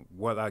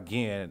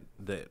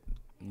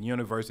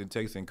University of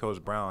Texas and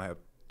Coach Brown have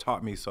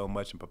taught me so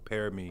much and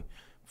prepared me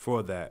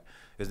for that.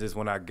 Is just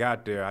when I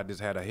got there, I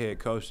just had a head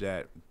coach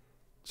that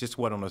just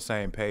wasn't on the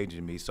same page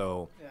as me.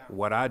 So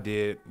what I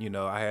did,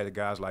 I had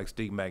guys like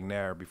Steve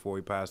McNair before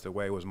he passed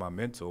away was my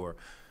mentor.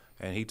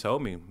 And he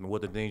told me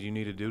what the things you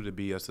need to do to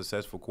be a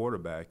successful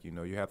quarterback.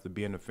 You have to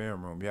be in the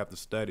film room. You have to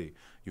study.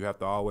 You have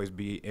to always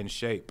be in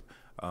shape.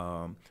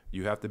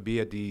 You have to be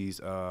at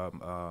these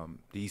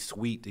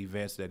suite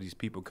events that these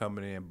people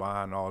coming in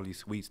buying all these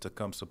suites to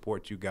come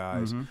support you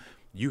guys. Mm-hmm.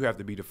 You have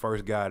to be the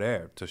first guy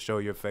there to show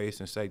your face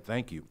and say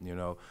thank you.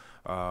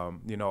 All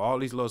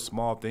these little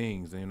small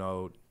things.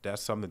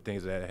 That's some of the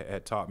things that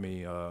had taught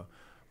me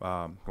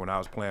when I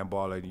was playing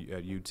ball at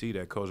UT.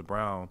 That Coach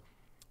Brown,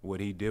 what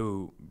he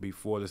do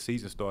before the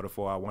season started,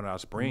 before I went our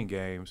spring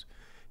games,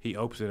 he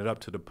opens it up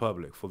to the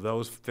public. For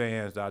those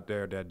fans out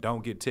there that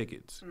don't get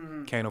tickets,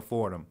 can't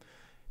afford them,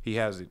 he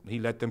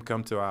let them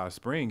come to our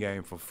spring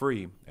game for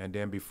free. And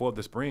then before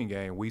the spring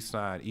game, we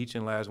signed each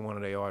and last one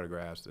of their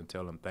autographs and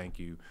tell them thank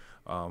you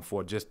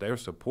for just their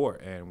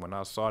support. And when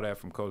I saw that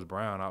from Coach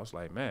Brown, I was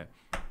like, man,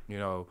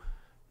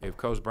 if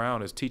Coach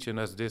Brown is teaching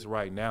us this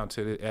right now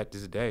at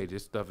this day,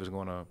 this stuff is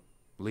going to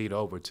lead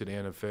over to the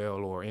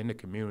NFL or in the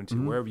community,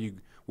 wherever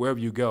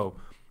you go.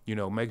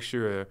 Make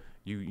sure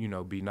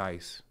you be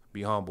nice,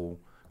 be humble,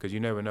 because you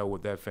never know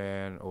what that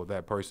fan or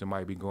that person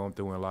might be going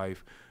through in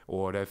life,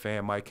 or that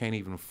fan can't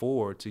even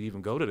afford to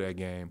even go to that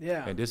game.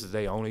 Yeah. And this is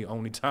their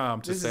only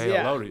time to say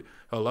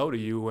hello to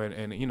you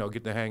and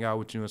get to hang out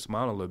with you and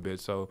smile a little bit.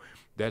 So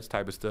that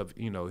type of stuff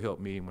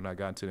helped me when I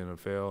got into the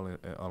NFL,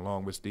 and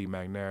along with Steve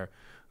McNair,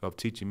 of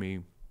teaching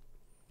me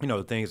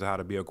the things of how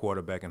to be a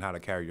quarterback and how to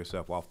carry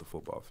yourself off the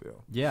football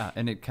field. Yeah,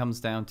 and it comes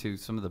down to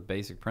some of the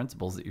basic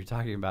principles that you're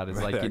talking about. Is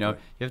like, you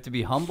have to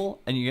be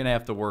humble and you're going to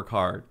have to work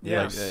hard.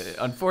 Yeah.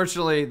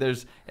 Unfortunately,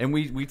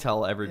 we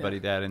tell everybody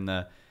that in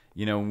the,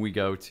 when we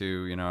go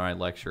to, I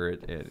lecture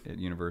at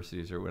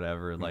universities or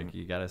whatever, like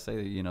you got to say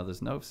that,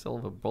 there's no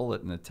silver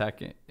bullet in the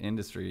tech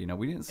industry.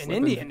 We didn't slip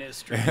in the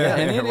industry. Yeah,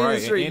 in the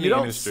industry, you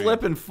don't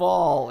slip and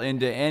fall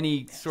into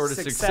any sort of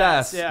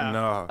success. Yeah.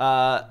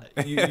 No.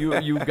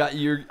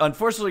 You're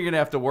unfortunately going to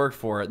have to work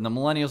for it. And the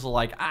millennials are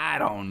like, I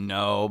don't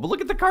know, but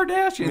look at the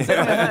Kardashians. They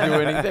don't have to do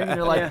anything. And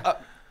you're like,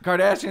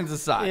 Kardashians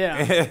aside.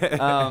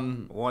 Yeah.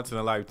 Once in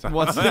a lifetime.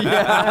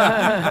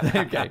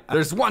 Okay.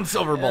 There's one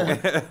silver bullet.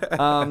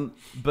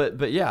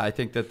 But yeah, I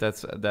think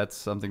that's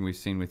something we've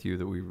seen with you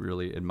that we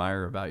really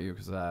admire about you,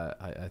 because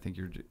I think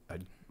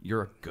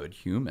you're a good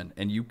human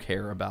and you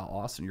care about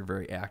Austin. You're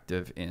very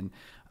active in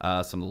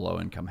some of the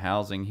low-income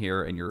housing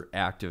here, and you're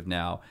active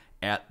now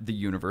at the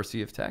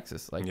University of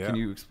Texas. Can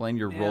you explain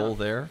your role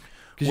there?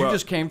 Because you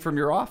just came from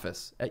your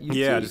office at UT.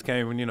 Yeah, I just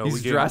came.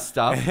 He's dressed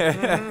up.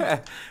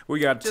 We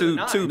got two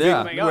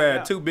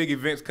big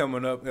events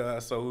coming up,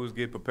 so who's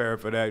get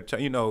prepared for that?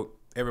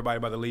 Everybody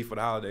about to leave for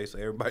the holidays, so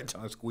everybody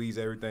trying to squeeze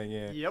everything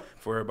in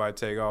for everybody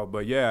to take off.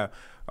 But yeah,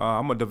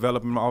 I'm a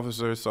development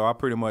officer, so I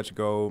pretty much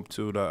go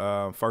to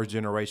the first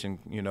generation,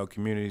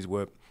 communities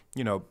where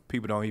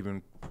people don't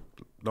even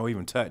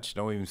touch,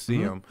 don't even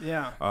see them.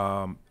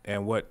 Yeah.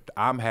 And what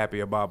I'm happy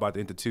about the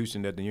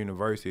institution at the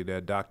university,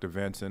 that Dr.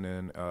 Vincent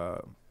and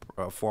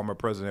former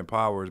President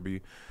Powers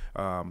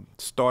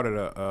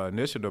started an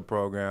initiative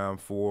program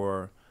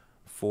for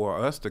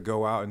us to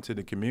go out into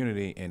the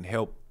community and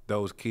help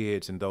those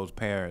kids and those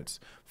parents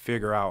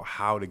figure out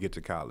how to get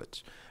to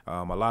college.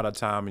 A lot of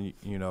time,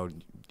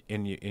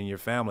 in your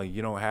family,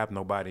 you don't have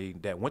nobody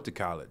that went to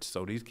college.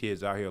 So these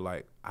kids out here,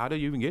 like, how do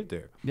you even get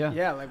there? Yeah.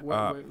 Yeah.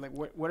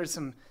 What are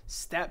some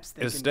steps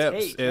they can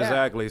take?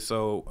 Exactly.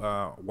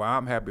 So what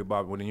I'm happy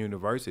about when the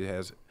university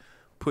has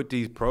put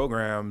these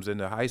programs in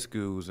the high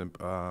schools and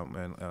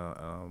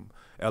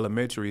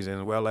elementaries,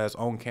 as well as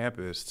on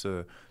campus,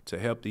 to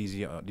help these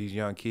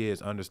young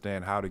kids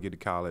understand how to get to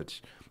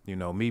college.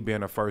 Me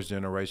being a first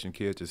generation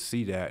kid, to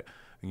see that,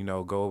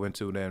 go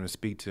into them and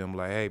speak to them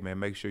like, hey, man,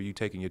 make sure you're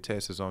taking your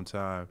tests on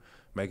time,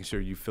 making sure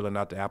you're filling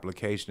out the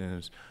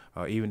applications.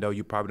 Even though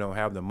you probably don't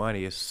have the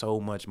money, it's so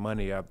much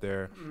money out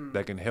there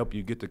that can help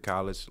you get to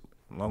college,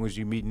 as long as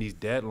you're meeting these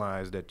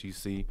deadlines that you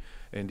see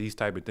and these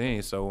type of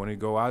things. So when you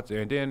go out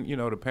there, and then,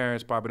 the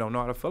parents probably don't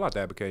know how to fill out the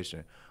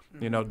application.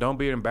 Don't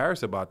be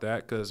embarrassed about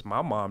that, because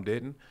my mom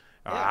didn't.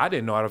 I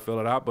didn't know how to fill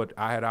it out, but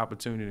I had the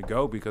opportunity to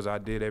go because I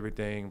did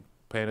everything,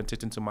 paying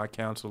attention to my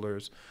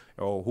counselors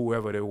or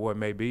whoever it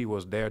may be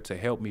was there to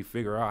help me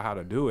figure out how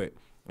to do it.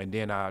 And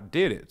then I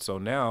did it. So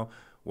now,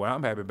 what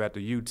I'm happy about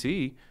the UT,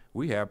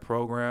 we have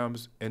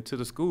programs into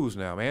the schools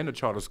now, and the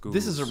charter schools.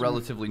 This is a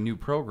relatively new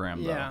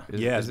program, though.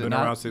 Yeah. It's been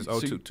around since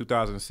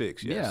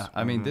 2006. Yes. Yeah,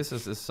 I mean, this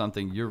is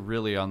something you're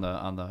really on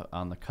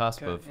the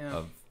cusp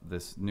of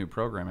this new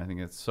program. I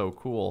think it's so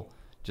cool.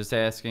 Just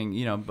asking,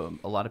 but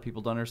a lot of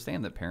people don't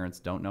understand that parents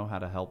don't know how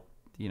to help,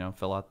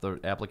 fill out the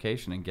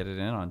application and get it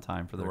in on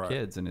time for their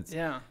kids, and it's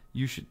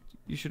you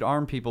should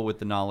arm people with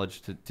the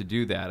knowledge to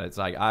do that. It's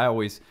like I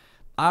always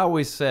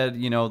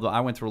said,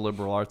 I went to a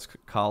liberal arts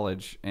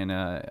college, and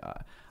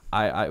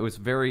it was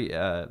very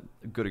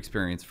good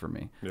experience for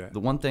me. Yeah.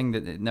 The one thing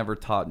that it never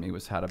taught me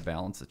was how to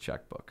balance a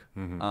checkbook.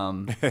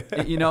 And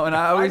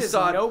I always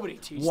thought,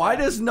 why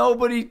does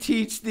nobody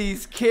teach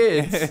these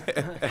kids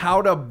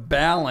how to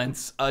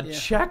balance a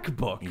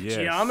checkbook? Yes.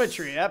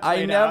 Geometry.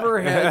 I never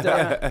had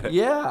to,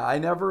 I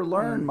never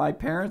learned. My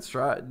parents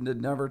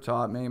never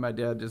taught me. My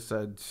dad just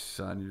said,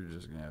 son, you're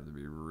just going to have to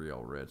be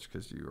real rich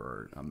because you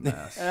are a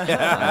mess.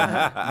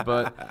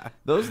 But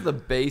those are the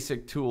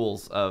basic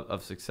tools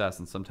of success,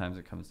 and sometimes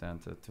it comes down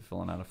to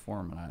filling out a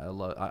form. And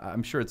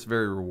I'm sure it's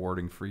very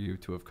rewarding for you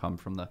to have come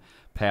from the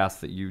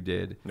past that you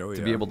did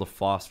to be able to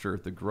foster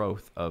the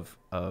growth of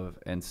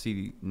and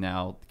see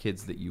now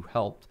kids that you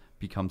helped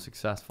become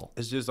successful.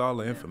 It's just all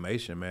the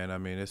information, man. I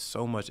mean, there's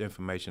so much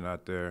information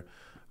out there.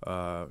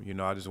 I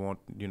just want,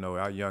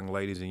 our young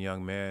ladies and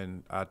young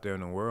men out there in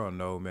the world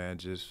know, man,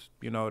 just,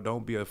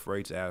 don't be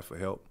afraid to ask for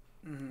help.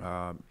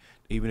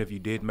 Even if you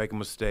did make a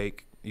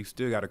mistake, you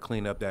still got to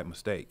clean up that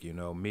mistake.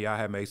 Me, I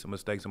have made some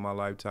mistakes in my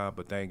lifetime,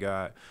 but thank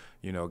God,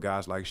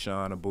 guys like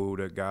Sean Abu,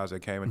 the guys that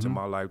came into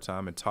my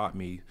lifetime and taught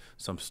me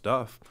some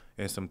stuff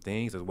and some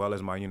things, as well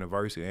as my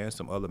university and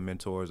some other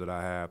mentors that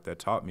I have that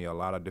taught me a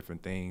lot of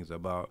different things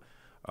about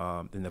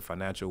in the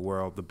financial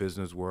world, the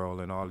business world,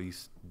 and all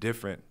these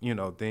different,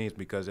 things.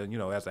 Because, as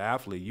an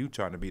athlete, you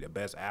trying to be the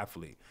best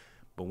athlete.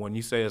 But when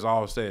you say it's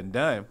all said and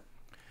done,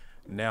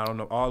 now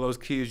all those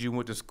kids you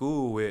went to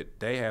school with,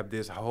 they have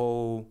this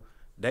whole,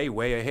 they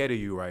way ahead of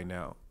you right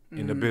now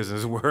in the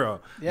business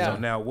world. So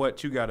now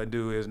what you got to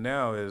do is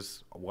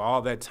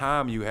all that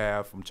time you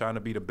have from trying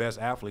to be the best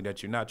athlete,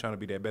 that you're not trying to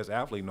be that best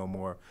athlete no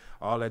more.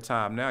 All that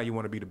time now you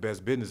want to be the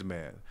best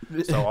businessman.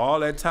 So all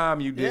that time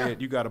you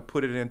did, you got to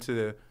put it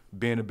into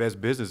being the best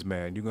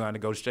businessman. You're going to have to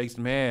go shake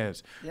some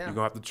hands. You're going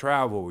to have to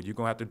travel. You're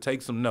going to have to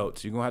take some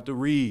notes. You're going to have to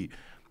read.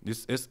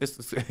 It's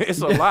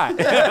a lot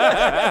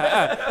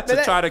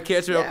to try to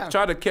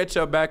catch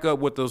up back up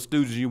with those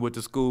students you went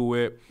to school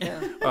with,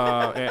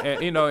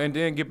 and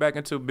then get back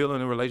into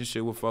building a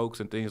relationship with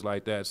folks and things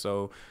like that.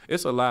 So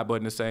it's a lot, but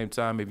in the same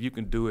time, if you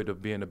can do it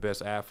of being the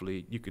best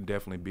athlete, you can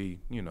definitely be,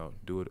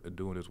 doing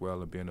it as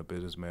well, and being a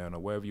businessman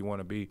or wherever you want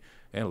to be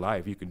in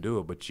life. You can do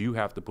it, but you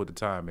have to put the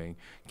time in.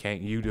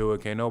 Can't you do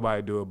it? Can't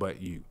nobody do it but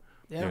you.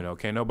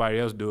 Can't nobody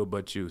else do it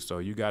but you. So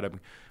you got to,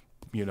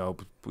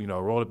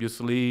 roll up your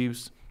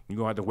sleeves. You're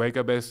going to have to wake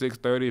up at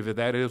 6:30 if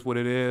that is what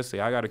it is. See,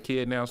 I got a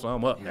kid now, so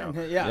I'm up now.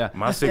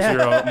 My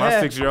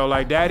 6-year-old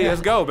like, Daddy, let's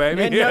go,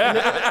 baby.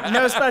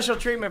 No special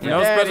treatment for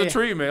Daddy. No special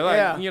treatment.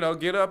 Like,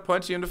 get up,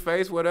 punch you in the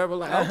face, whatever.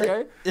 Like,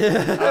 okay.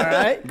 All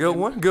right. Good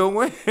one. I'm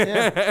going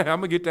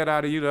to get that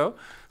out of you, though.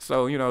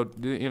 So,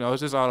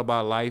 it's just all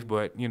about life.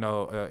 But,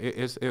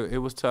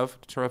 it was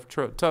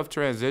tough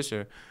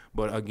transition.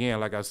 But again,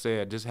 like I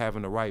said, just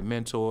having the right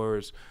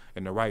mentors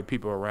and the right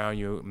people around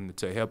you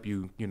to help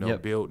you,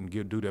 build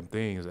and do them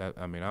things.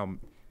 I'm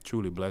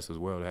truly blessed as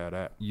well to have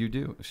that. You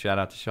do. Shout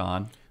out to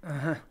Sean.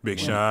 Big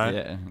Sean.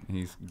 Yeah,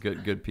 he's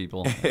good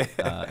people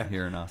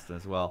here in Austin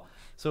as well.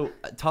 So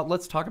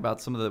let's talk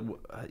about some of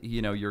the,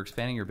 you're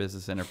expanding your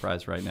business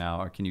enterprise right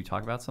now. Can you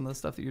talk about some of the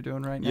stuff that you're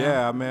doing right now?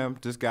 Yeah, man.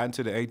 Just got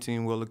into the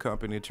 18-wheeler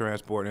company,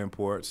 transport and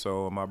import.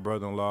 So my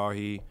brother-in-law,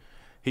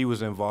 he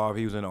was involved.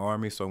 He was in the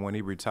Army, so when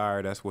he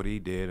retired, that's what he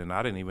did. And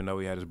I didn't even know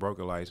he had his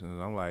broker license.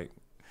 And I'm like,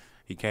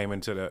 he came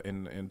into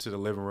the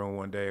living room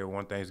one day or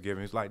one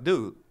Thanksgiving. He's like,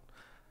 dude,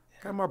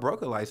 I got my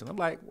broker license. I'm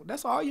like, well,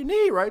 that's all you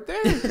need right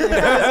there. You're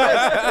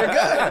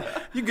good.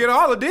 You get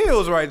all the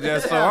deals right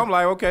there. So I'm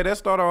like, okay, let's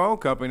start our own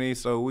company.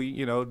 So we,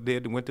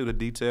 went through the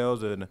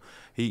details, and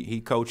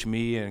he coached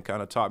me and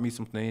kind of taught me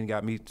some things,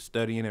 got me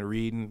studying and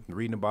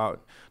reading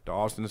about the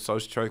Austin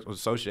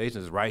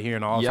Association is right here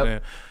in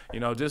Austin.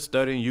 Yep. Just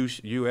studying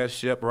U.S.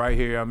 SHIP right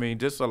here. I mean,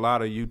 just a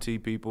lot of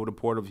UT people, the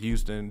Port of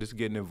Houston, just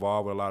getting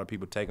involved with a lot of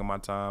people, taking my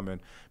time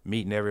and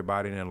meeting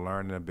everybody and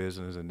learning the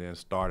business and then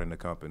starting the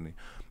company.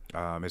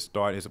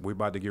 We're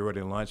about to get ready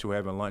to lunch. We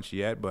haven't lunch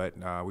yet, but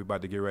we're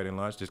about to get ready to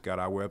lunch. Just got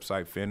our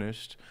website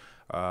finished.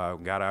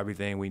 Got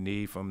everything we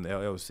need from the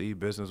LLC,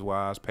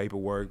 business-wise,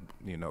 paperwork,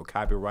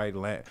 copyright,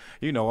 land,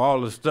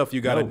 all the stuff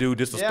you got to do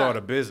just to start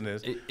a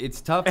business. It's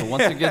tough, but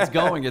once it gets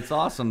going, it's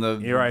awesome.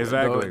 You're right,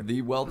 exactly.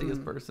 The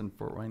wealthiest person in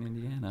Fort Wayne,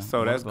 Indiana.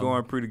 So that's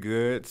going pretty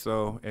good.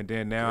 So, and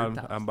then now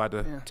I'm about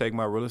to take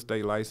my real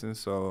estate license.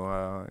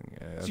 So,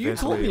 so you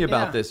told me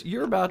about this.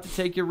 You're about to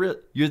take you're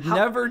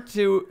never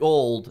too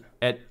old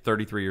at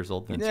 33 years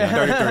old, Vince.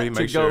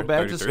 33, to go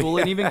back to school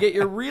and even get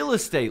your real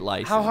estate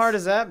license. How hard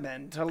has that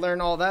been to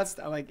learn all that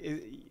stuff? Like,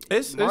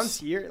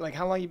 months, year? Like,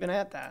 how long you been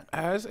at that?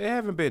 It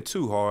haven't been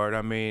too hard.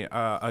 I mean,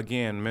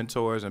 again,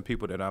 mentors and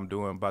people that I'm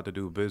about to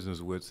do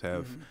business with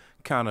have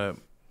kind of,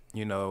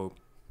 you know,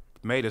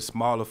 made it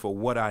smaller for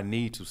what I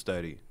need to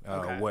study,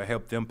 what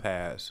helped them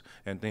pass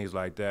and things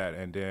like that.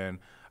 And then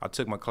I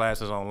took my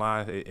classes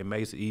online. It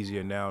makes it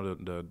easier now.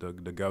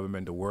 The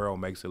government, the world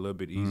makes it a little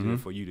bit easier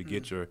for you to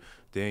get your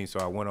thing. So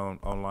I went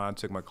online,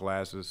 took my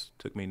classes.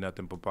 Took me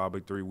nothing but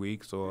probably 3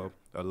 weeks or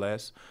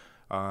less.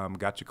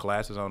 Got your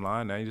classes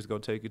online. Now you just go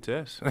take your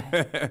test.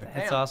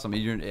 That's awesome.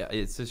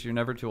 It's just you're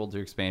never too old to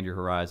expand your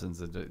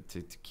horizons and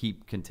to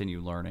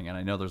continue learning. And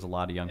I know there's a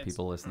lot of young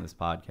people listening to this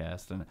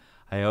podcast, and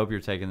I hope you're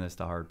taking this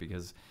to heart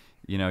because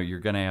you're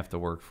going to have to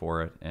work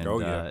for it, and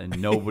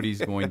and nobody's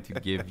going to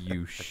give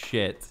you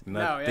shit.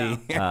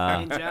 Nothing.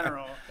 In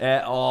general.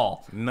 At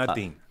all.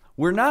 Nothing.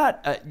 We're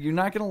not. You're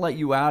not going to let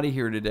you out of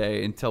here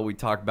today until we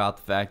talk about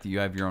the fact that you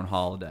have your own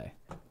holiday.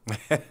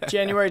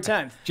 January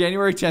 10th.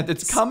 January 10th.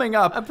 It's coming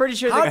up. I'm pretty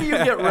sure. How do you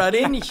get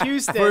ready in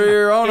Houston for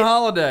your own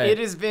holiday? It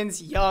is Vince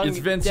Young. It's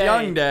Vince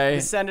Young Day.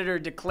 The senator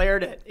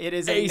declared it. It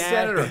is a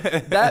senator.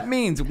 That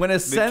means when a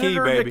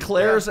senator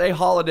declares a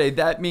holiday,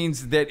 that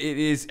means that it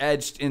is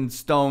etched in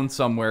stone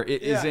somewhere.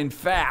 It is in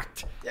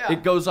fact. Yeah.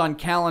 It goes on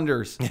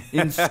calendars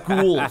in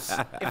schools.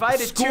 If I had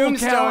a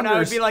tombstone, I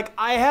would be like,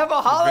 I have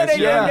a holiday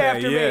named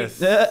after me.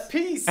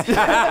 Peace.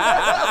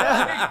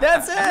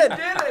 That's it.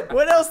 Did it.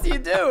 What else do you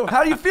do?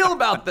 How do you feel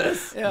about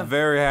this? Yeah.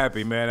 Very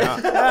happy, man.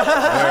 Very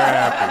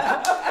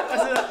happy.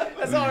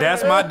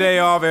 That's my day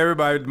off.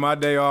 My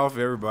day off.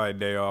 Everybody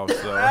day off.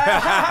 So.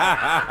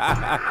 That's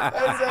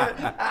it.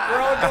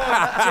 We're all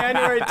going.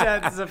 January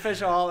 10th is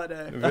official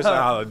holiday. Official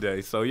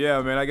holiday. So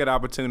yeah, man, I get an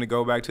opportunity to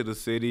go back to the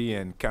city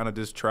and kind of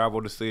just travel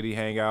the city,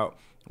 hang out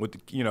with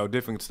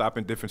stop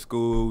in different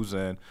schools,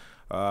 and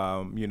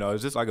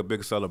it's just like a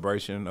big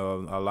celebration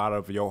of a lot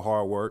of your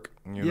hard work.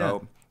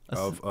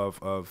 Of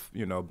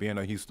being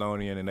a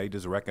Houstonian, and they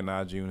just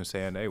recognize you and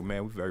saying, "Hey,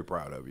 man, we're very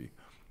proud of you."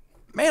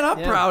 Man,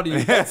 I'm proud of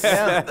you.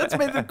 That's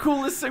made the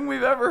coolest thing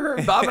we've ever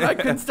heard. Bob and I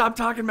couldn't stop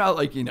talking about,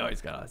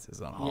 he's got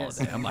us on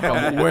holiday. I'm like,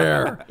 I'm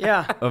aware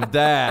of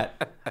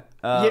that.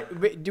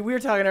 We were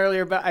talking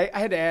earlier about, I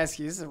had to ask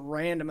you, this is a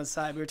random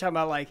aside. We were talking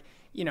about,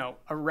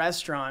 a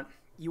restaurant.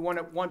 You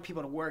want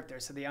people to work there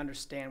so they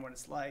understand what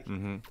it's like.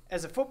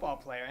 As a football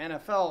player,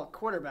 NFL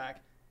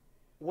quarterback,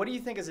 what do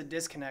you think is a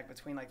disconnect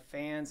between,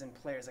 fans and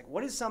players?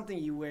 What is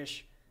something you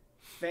wish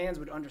fans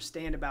would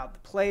understand about the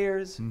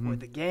players or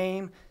the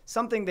game,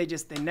 something they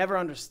never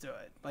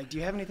understood? Do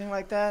you have anything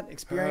like that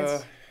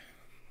experience?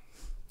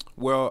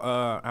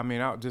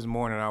 This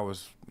morning I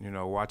was,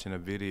 watching a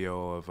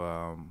video of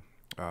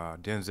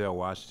Denzel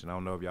Washington. I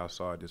don't know if y'all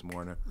saw it this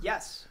morning.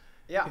 Yes.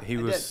 Yeah. He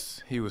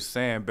was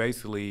saying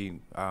basically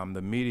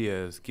the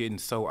media is getting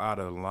so out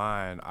of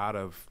line,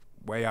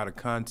 way out of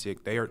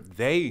context. They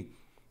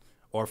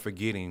are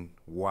forgetting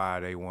why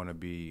they want to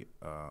be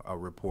a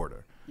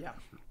reporter. Yeah.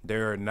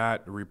 They're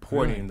not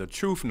reporting the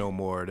truth no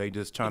more. They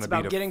just trying to be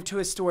about getting to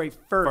a story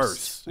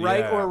first.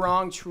 Right or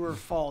wrong, true or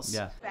false.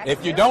 Yeah.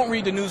 If you don't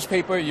read the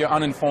newspaper, you're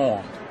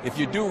uninformed. If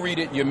you do read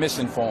it, you're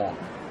misinformed.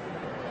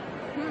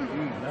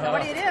 So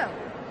what do you do?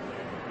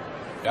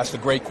 That's the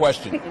great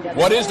question.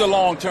 What is the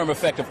long-term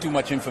effect of too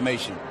much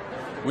information?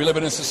 We live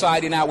in a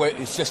society now where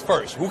it's just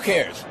first. Who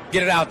cares?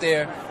 Get it out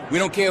there. We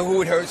don't care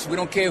who it hurts. We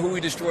don't care who we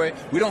destroy.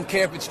 We don't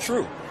care if it's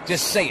true.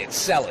 Just say it.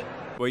 Sell it.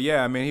 Well,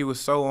 yeah, he was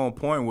so on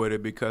point with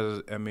it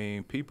because,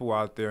 people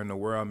out there in the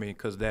world,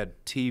 because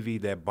that TV,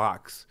 that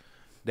box,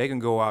 they can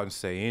go out and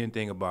say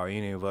anything about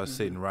any of us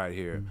sitting right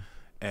here.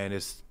 And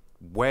it's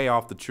way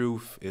off the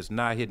truth. It's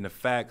not hitting the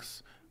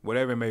facts,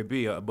 whatever it may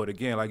be. But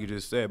again, like you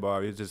just said,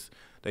 Bob, it's just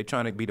they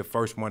trying to be the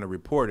first one to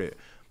report it.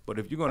 But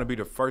if you're going to be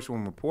the first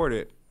one to report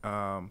it,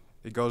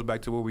 it goes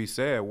back to what we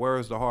said. Where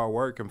is the hard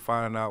work and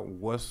finding out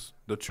what's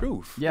the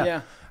truth?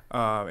 Yeah.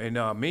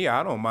 Me,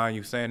 I don't mind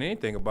you saying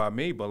anything about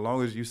me, but as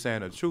long as you saying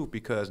the truth,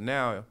 because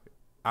now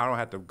I don't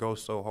have to go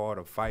so hard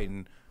of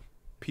fighting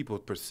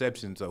people's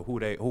perceptions of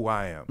who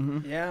I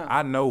am. Yeah.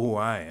 I know who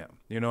I am.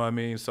 You know what I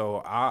mean?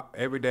 So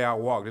every day I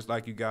walk, just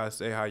like you guys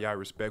say how y'all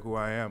respect who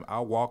I am, I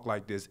walk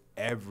like this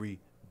every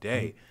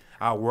day.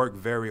 I work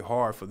very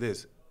hard for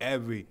this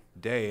every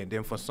day. And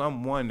then for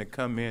someone to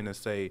come in and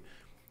say,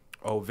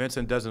 oh,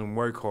 Vincent doesn't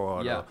work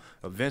hard, or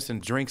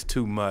Vincent drinks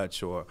too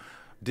much, or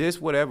this,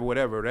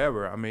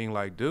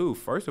 whatever. Dude,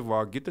 first of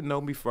all, get to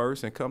know me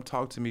first and come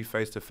talk to me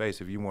face to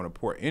face if you want to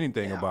report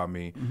anything about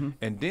me,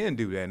 and then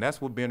do that. And that's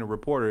what being a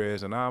reporter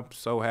is. And I'm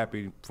so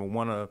happy for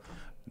one of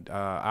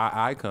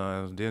our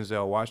icons,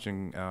 Denzel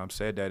Washington,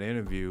 said that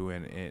interview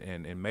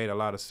and made a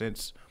lot of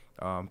sense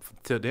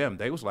to them.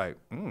 They was like,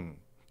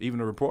 Even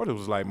the reporter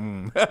was like,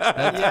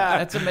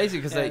 That's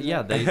amazing because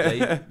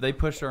they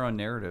push their own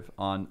narrative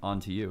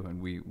onto you, and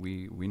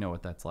we know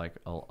what that's like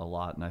a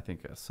lot. And I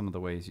think some of the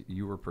ways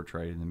you were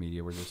portrayed in the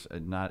media were just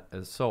not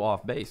as so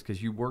off base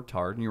because you worked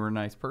hard and you were a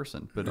nice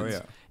person. But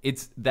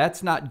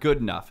that's not good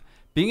enough.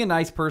 Being a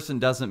nice person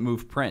doesn't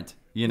move print.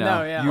 You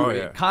know, No,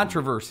 yeah.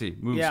 Controversy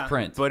moves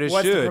print. But it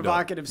What's should, the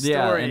provocative story?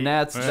 Yeah, and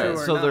that's True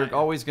or so not? they're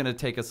always going to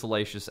take a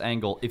salacious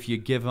angle. If you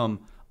give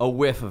them a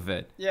whiff of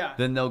it,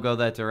 then they'll go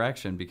that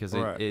direction because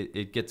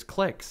it gets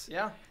clicks.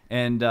 Yeah.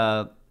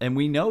 And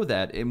we know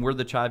that, and we're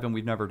the Chive, and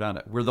we've never done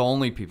it. We're the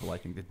only people, I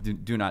think,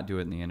 that do not do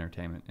it in the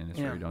entertainment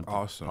industry. Yeah. We don't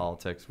do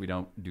politics. We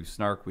don't do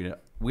snark.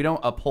 We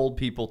don't uphold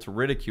people to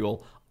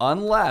ridicule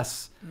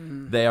unless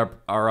they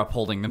are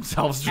upholding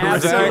themselves to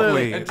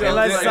Absolutely. ridicule.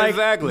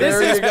 Exactly.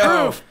 This is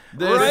proof.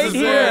 This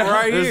is it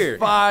right here.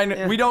 Fine.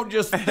 Yeah. We don't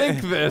just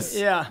think this.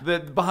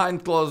 That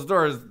behind closed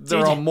doors,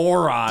 they're a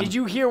moron. Did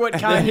you hear what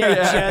Kanye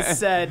just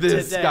said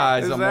this today?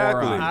 guy's a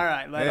moron. All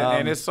right.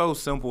 And it's so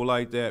simple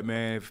like that,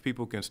 man. If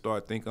people can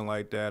start thinking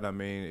like that, I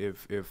mean,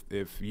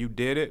 if you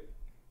did it,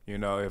 you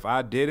know, if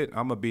I did it,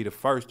 I'm going to be the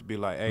first to be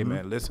like, hey,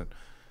 man, listen.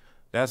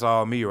 That's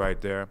all me right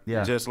there.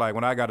 Yeah. Just like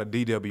when I got a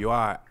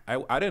DWI,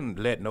 I didn't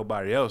let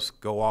nobody else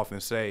go off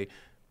and say,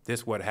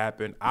 this what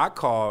happened. I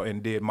called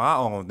and did my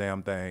own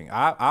damn thing.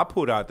 I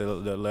put out the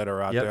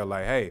letter out there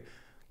like, hey,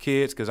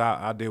 kids, because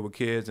I deal with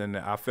kids, and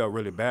I felt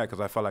really bad because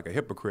I felt like a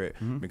hypocrite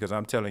because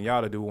I'm telling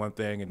y'all to do one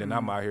thing, and then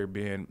I'm out here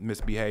being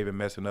misbehaving,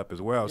 messing up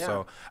as well.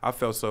 So I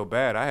felt so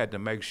bad. I had to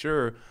make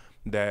sure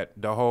that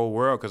the whole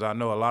world, because I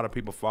know a lot of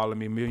people follow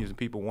me, millions of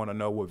people want to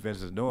know what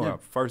Vince is doing.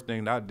 First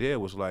thing that I did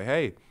was like,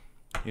 hey,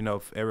 you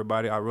know,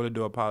 everybody, I really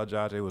do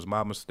apologize. It was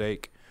my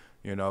mistake.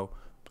 You know,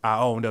 I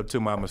owned up to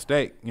my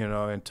mistake, you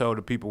know, and told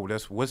the people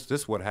this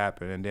what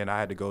happened. And then I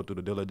had to go through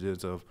the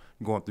diligence of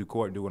going through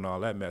court and doing all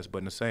that mess. But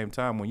in the same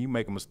time, when you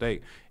make a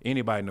mistake,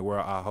 anybody in the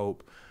world, I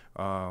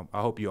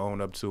hope you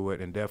own up to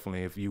it. And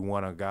definitely, if you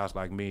want guys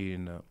like me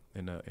in the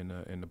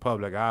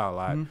public eye a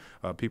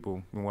lot,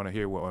 people want to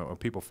hear or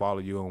people follow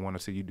you and want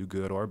to see you do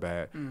good or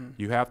bad.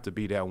 You have to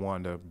be that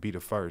one to be the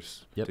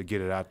first to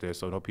get it out there,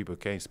 so no people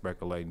can't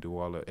speculate and do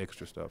all the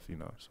extra stuff, you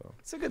know. So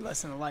it's a good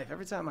lesson in life.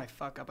 Every time I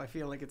fuck up, I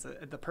feel like it's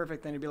the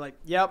perfect thing to be like,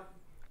 yep.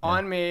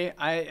 On me,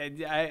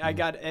 I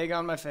got egg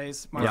on my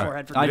face, my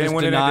forehead. For I just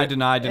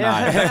deny.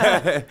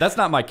 That's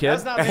not my kid.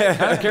 That's not me. I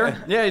don't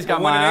care. Yeah, he's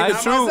got my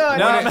eyes.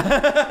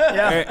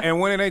 And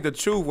when it ain't the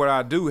truth, what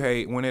I do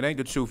hate, when it ain't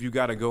the truth, you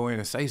got to go in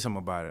and say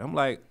something about it. I'm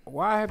like,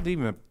 why have to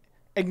even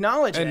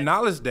acknowledge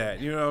that?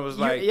 You know, it's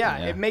like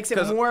it makes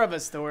it more of a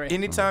story.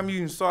 Anytime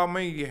you saw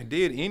me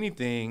did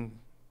anything,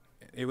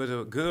 it was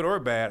a good or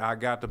bad, I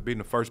got to be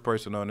the first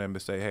person on them to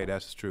say, hey,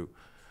 that's true.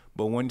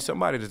 But when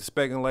somebody is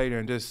speculating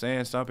and just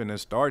saying something and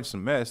starting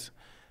some mess,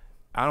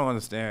 I don't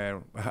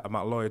understand.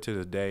 My lawyer to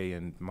this day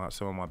and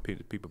some of my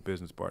people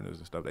business partners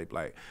and stuff, they be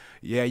like,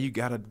 yeah, you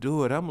got to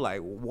do it. I'm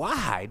like,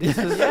 why? This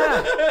is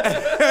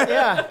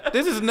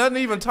this is nothing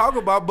to even talk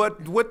about,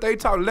 but what they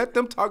talk, let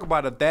them talk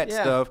about that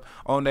stuff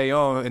on their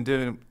own, and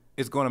then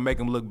it's going to make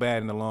them look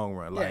bad in the long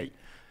run. Like,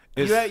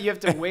 you have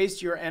to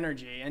waste your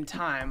energy and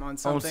time on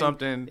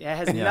something. It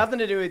has nothing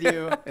to do with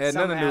you. It had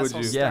nothing to do with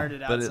you.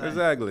 Started outside.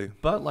 Exactly.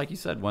 But like you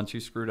said, once you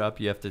screwed up,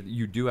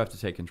 you do have to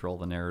take control of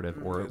the narrative,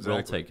 or it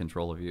will take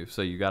control of you.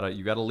 So you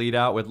gotta lead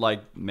out with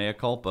like mea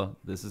culpa.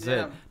 This is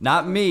it.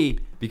 Not me,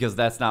 because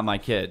that's not my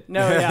kid.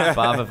 No,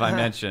 Bob, if I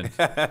mentioned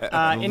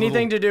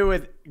anything to do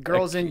with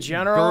girls in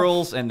general.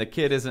 Girls and the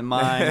kid isn't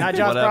mine. Not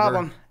John's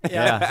problem.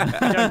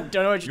 Don't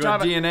know what you're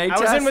talking about. DNA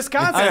test? I was in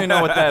Wisconsin. I don't even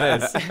know what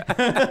that is.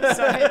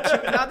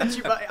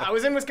 I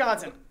was in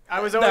Wisconsin. I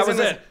was always that was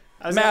it.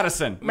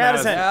 Madison.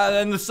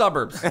 In the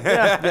suburbs.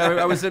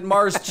 I was at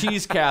Mars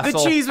Cheese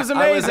Castle. The cheese was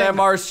amazing. I was at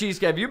Mars Cheese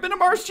Castle. Have you been to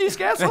Mars Cheese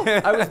Castle?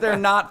 I was there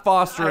not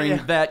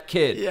fostering that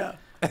kid. Yeah.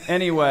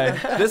 Anyway,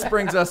 this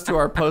brings us to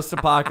our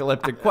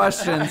post-apocalyptic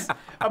questions.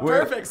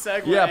 Perfect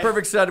segue. Yeah,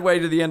 perfect segue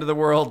to the end of the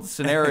world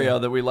scenario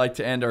that we like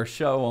to end our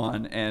show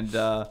on.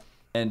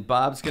 And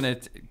Bob's going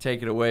to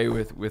take it away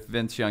with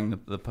Vince Young,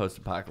 the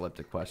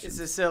post-apocalyptic questions.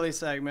 It's a silly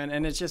segment,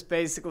 and it's just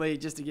basically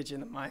just to get you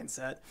in the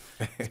mindset.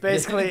 It's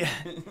basically,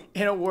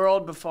 in a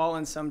world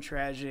befallen some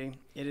tragedy,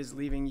 it is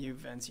leaving you,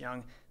 Vince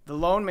Young, the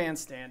lone man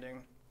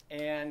standing.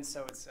 And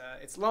so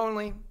it's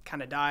lonely,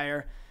 kind of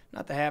dire,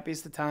 not the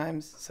happiest of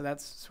times. So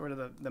that's sort of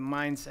the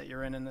mindset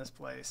you're in this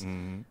place.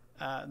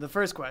 The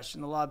first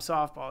question, the lob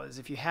softball, is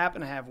if you happen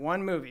to have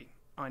one movie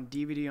on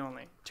DVD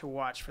only to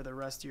watch for the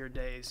rest of your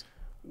days,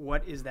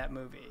 what is that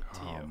movie to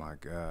you? Oh my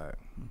God!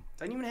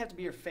 Doesn't even have to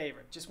be your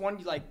favorite. Just one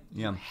you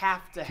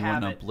have to have. Do you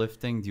want an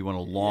uplifting? Do you want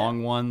a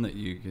long one that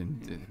you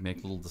can make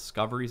little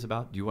discoveries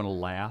about? Do you want to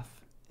laugh?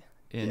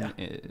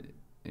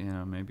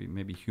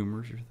 Maybe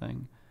humor's your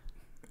thing.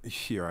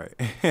 You're right.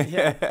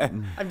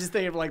 I'm just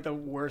thinking of like the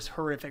worst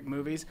horrific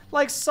movies,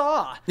 like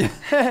Saw.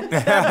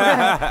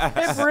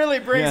 It really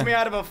brings me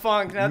out of a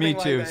funk. Me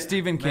too. Like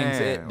Stephen King's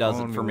It does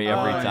it for me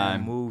every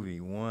time.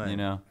 Movie one. You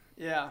know.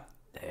 Yeah.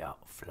 They all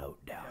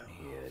float down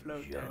here,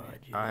 Judge.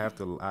 I have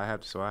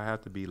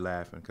to be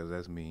laughing because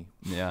that's me.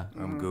 Yeah.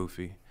 I'm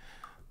goofy.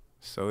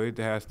 So it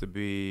has to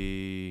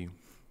be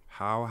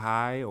How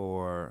High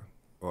or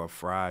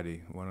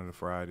Friday, one of the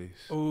Fridays.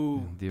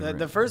 Ooh,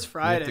 the first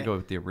Friday. You have to go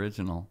with the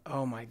original.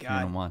 Oh my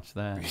God! You want to watch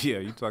that? Yeah,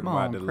 you talking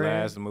about the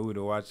last movie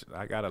to watch.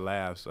 I gotta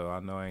laugh, so I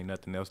know ain't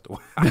nothing else to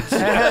watch.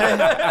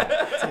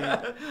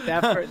 I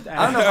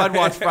don't know if I'd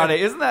watch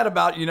Friday. Isn't that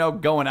about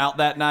going out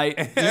that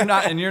night?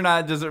 You're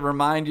not. Does it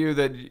remind you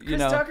that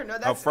Chris Tucker? No,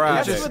 that's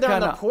Friday. That's they're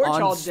on the porch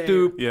all day.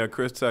 Stoop. Yeah,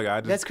 Chris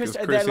Tucker. That's Chris.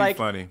 Chris like,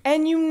 funny.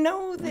 And you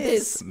know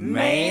this,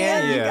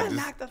 man. You gotta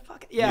knock the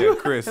fuck. Yeah,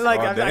 Chris. Like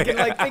I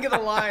can think of the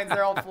lines.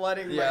 They're all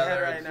flooding my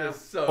head right now.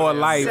 Or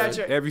Life.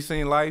 Have you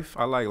seen Life?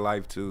 I like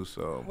Life too.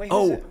 So. Wait,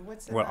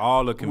 what's that? With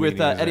all the comedians.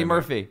 With Eddie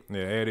Murphy. Yeah,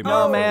 Eddie Murphy.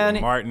 No,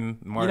 man. Martin.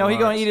 He's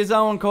gonna eat his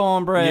own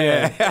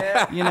cornbread.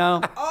 Yeah.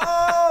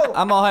 Oh.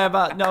 I'm all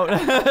about no.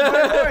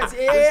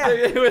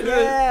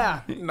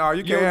 Yeah. No,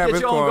 you can't have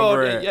his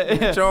cornbread.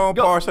 Get your own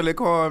partially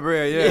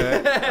cornbread.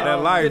 Yeah.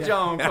 That Life. Get your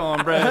own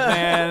cornbread,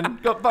 man.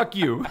 Go fuck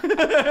you.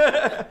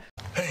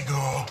 Hey,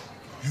 girl,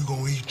 you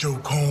gonna eat your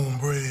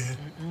cornbread?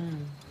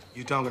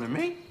 You talking to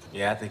me?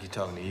 Yeah, I think he's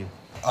talking to you.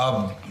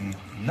 No,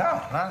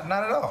 not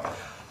at all.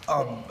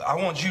 I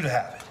want you to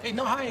have it. Hey,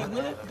 no, I ain't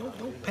with it.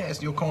 Don't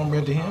pass your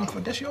cornbread to him.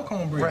 That's your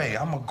cornbread. Ray,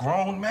 I'm a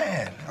grown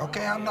man,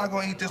 okay? I'm not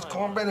gonna eat this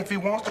cornbread. If he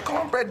wants the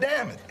cornbread,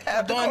 damn it.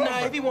 Have the cornbread.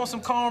 Now, if he wants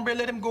some cornbread,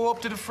 let him go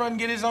up to the front and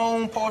get his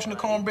own portion of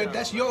cornbread.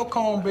 That's your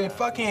cornbread.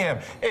 Fuck him.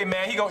 Hey,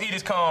 man, he gonna eat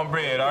his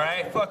cornbread, all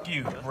right? Fuck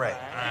you. Ray.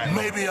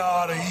 Maybe I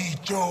ought to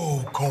eat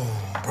your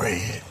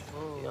cornbread.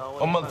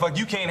 Oh, motherfucker,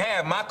 you can't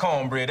have my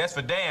cornbread. That's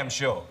for damn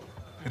sure.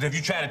 Because if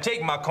you try to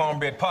take my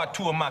cornbread, part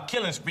 2 of my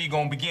killing spree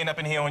gonna begin up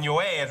in here on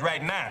your ass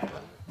right now.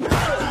 It's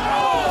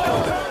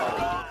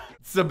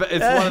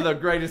one of the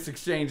greatest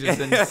exchanges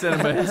in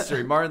cinema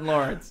history. Martin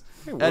Lawrence,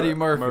 Eddie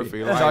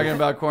Murphy talking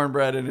about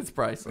cornbread and its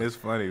priceless. It's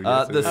funny.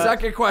 The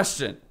second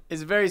question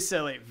is very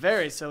silly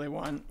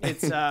one.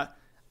 It's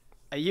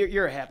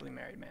you're a happily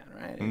married man,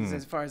 right?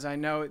 As far as I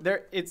know,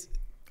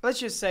 let's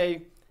just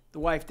say the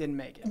wife didn't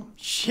make it.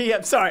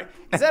 I'm sorry.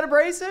 Is that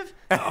abrasive?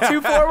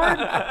 Too forward?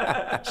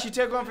 She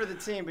took one for the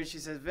team, but she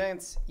says,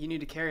 Vince, you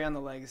need to carry on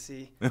the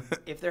legacy.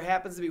 If there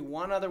happens to be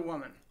one other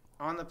woman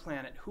on the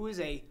planet who is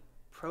a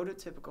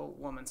prototypical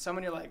woman,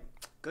 someone you're like,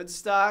 good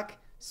stock,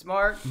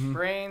 smart,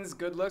 brains,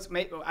 good looks.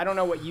 I don't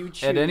know what you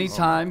choose. At any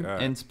time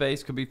in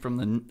space, could be from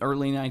the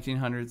early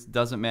 1900s,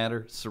 doesn't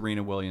matter.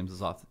 Serena Williams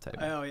is off the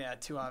table. Oh, yeah,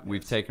 too obvious.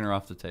 We've taken her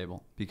off the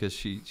table because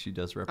she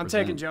does represent. I'm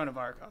taking Joan of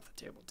Arc off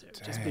the table, too,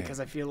 just because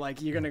I feel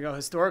like you're going to go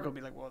historical, be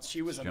like, well,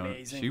 she was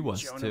amazing. She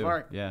was, Joan too. of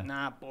Arc. Yeah.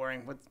 Nah,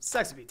 boring.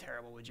 Sex would be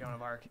terrible with Joan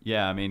of Arc.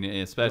 Yeah, I mean,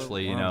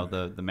 especially,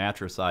 the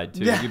mattress side,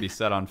 too. You could be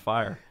set on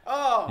fire.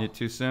 Oh.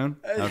 Too soon?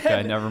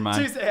 Okay, never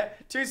mind.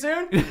 Too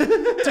soon?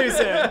 Too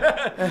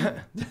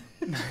soon.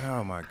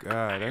 Oh my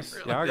God,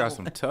 y'all got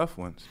some tough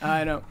ones.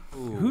 I know.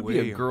 Who'd be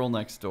a girl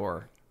next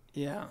door?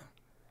 Yeah.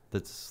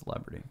 That's a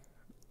celebrity.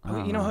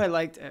 You know who I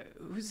liked?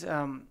 Who's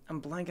I'm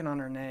blanking on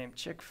her name.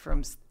 Chick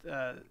from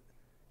the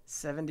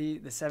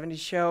 '70s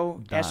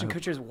show. Ashton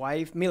Kutcher's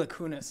wife, Mila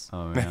Kunis.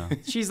 Oh yeah.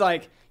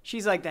 She's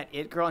like that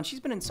it girl, and she's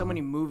been in so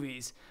many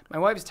movies. My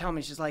wife's telling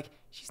me she's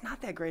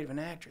not that great of an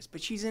actress,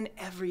 but she's in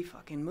every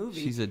fucking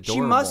movie. She's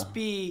adorable. She must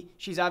be.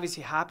 She's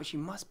obviously hot, but she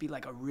must be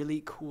like a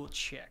really cool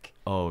chick.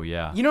 Oh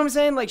yeah. You know what I'm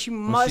saying? Like she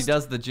must. Well, she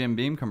does the Jim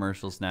Beam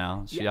commercials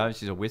now.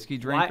 She's a whiskey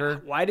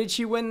drinker. Why did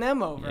she win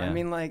them over? Yeah. I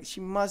mean, like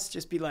she must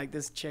just be like,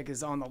 this chick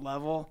is on the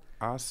level.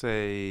 I'll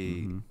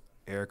say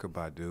Erykah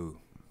Badu.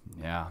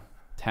 Yeah,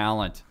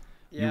 talent.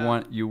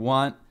 Yeah. You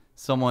want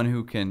someone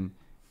who can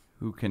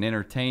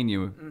entertain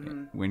you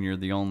when you're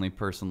the only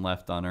person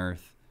left on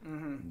Earth.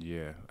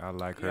 Yeah, I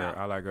like her. Yeah.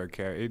 I like her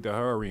character. Either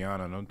her or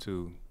Rihanna, them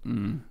two.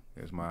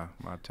 Is my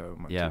toe.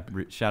 Yeah,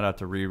 shout out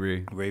to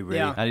Riri. Riri.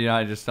 Yeah.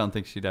 I just don't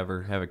think she'd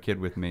ever have a kid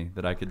with me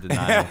that I could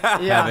deny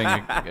having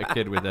a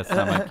kid with. That's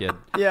not my kid.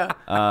 Yeah.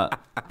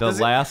 The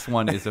last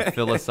one is a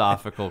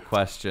philosophical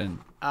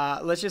question.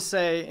 Let's just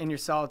say in your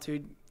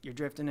solitude, you're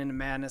drifting into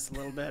madness a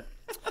little bit.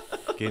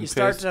 You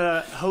start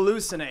to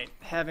hallucinate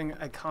having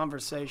a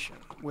conversation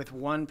with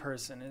one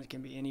person, and it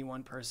can be any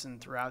one person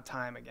throughout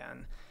time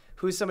again.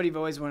 Who's somebody you've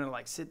always wanted to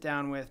like sit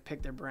down with,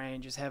 pick their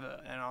brain, just have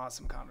an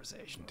awesome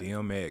conversation?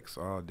 DMX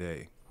all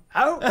day.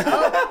 Oh,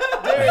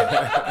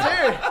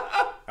 dude.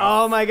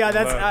 Oh my God,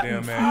 that's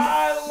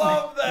I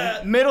love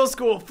that. Middle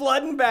school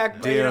flooding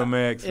back.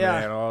 DMX,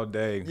 man, all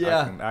day.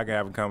 Yeah, I can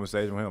have a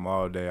conversation with him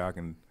all day. I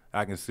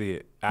can see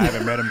it. I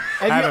haven't met him.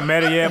 I haven't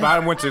met him yet, but I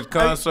went to his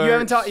concert. You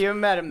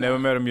haven't met him. Never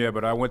met him yet,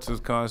 but I went to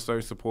his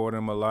concert, supported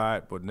him a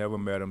lot, but never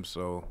met him.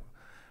 So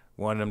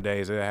one of them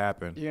days it'll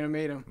happen. You're gonna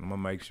meet him. I'm gonna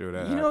make sure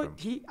that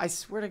happens. I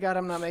swear to God,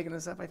 I'm not making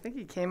this up. I think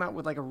he came out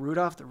with like a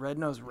Rudolph the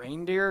Red-Nosed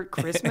Reindeer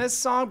Christmas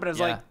song, but it was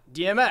like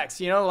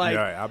DMX, like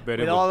I bet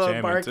it was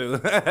jamming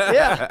too.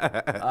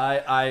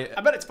 Yeah.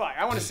 I bet it's fire.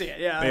 I want to see it.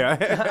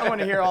 Yeah. I want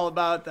to hear all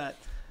about that.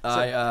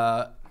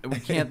 We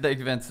can't thank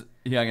Vince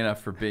Young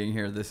enough for being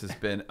here. This has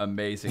been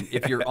amazing.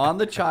 If you're on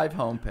the CHIVE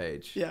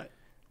homepage,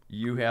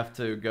 you have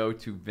to go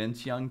to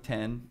Vince Young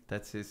 10.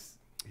 That's his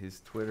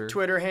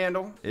Twitter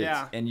handle.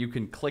 And you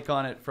can click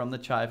on it from the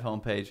CHIVE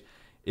homepage.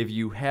 If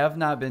you have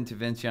not been to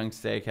Vince Young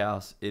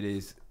Steakhouse, it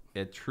is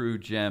a true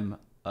gem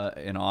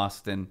in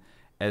Austin,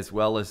 as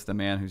well as the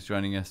man who's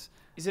joining us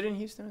Is it in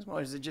Houston as well,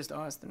 or is it just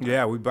Austin?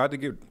 Yeah, we about to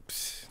get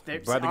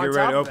ready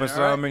to open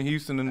some in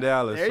Houston and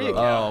Dallas. There you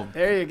go.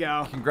 There you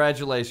go.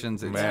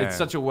 Congratulations! It's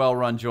such a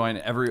well-run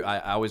joint. I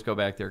always go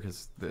back there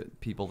because the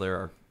people there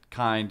are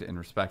kind and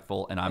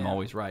respectful, and I'm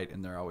always right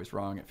and they're always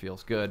wrong. It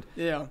feels good.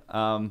 Yeah.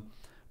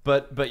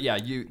 But yeah,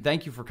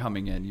 thank you for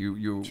coming in.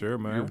 Sure,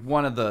 man. You're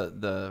one of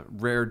the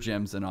rare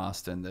gems in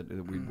Austin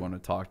that we want to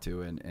talk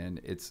to,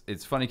 and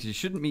it's funny because you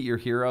shouldn't meet your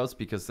heroes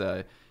because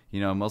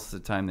most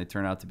of the time they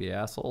turn out to be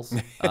assholes.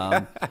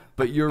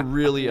 But you're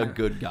really a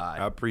good guy.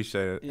 I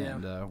appreciate it. Yeah.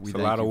 And it's a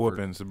lot of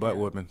whoopings, butt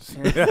whoopings.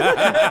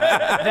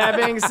 That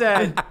being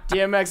said,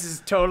 DMX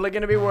is totally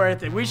going to be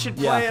worth it. We should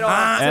play it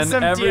all to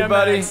some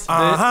everybody,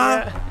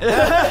 DMX.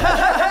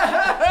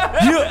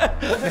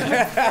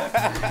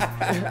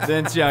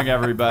 Vince Young,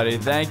 everybody.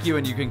 Thank you.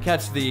 And you can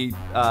catch the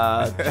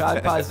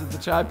CHIVE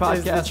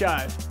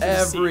podcast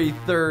every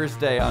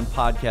Thursday on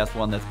Podcast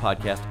One. That's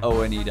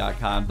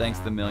podcastone.com. Thanks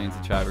to the millions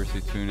of Chivers who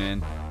tune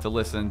in to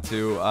listen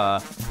to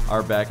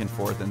our back and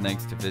forth. And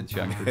thanks to Vince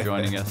Young for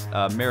joining us.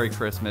 Merry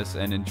Christmas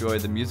and enjoy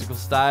the musical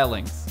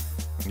stylings.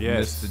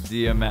 Yes.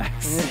 Mr.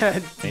 DMX.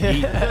 And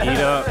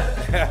eat up.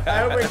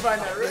 I hope we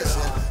find that real.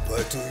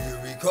 But do you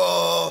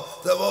recall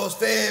the most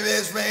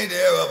famous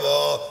reindeer of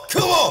all?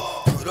 Come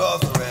on!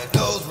 Rudolph the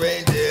red-nosed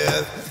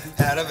reindeer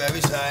had a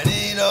very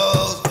shiny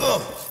nose.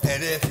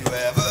 And if you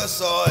ever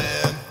saw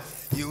him,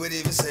 you would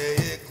even say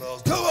it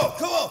close. Come on,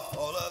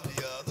 all of you.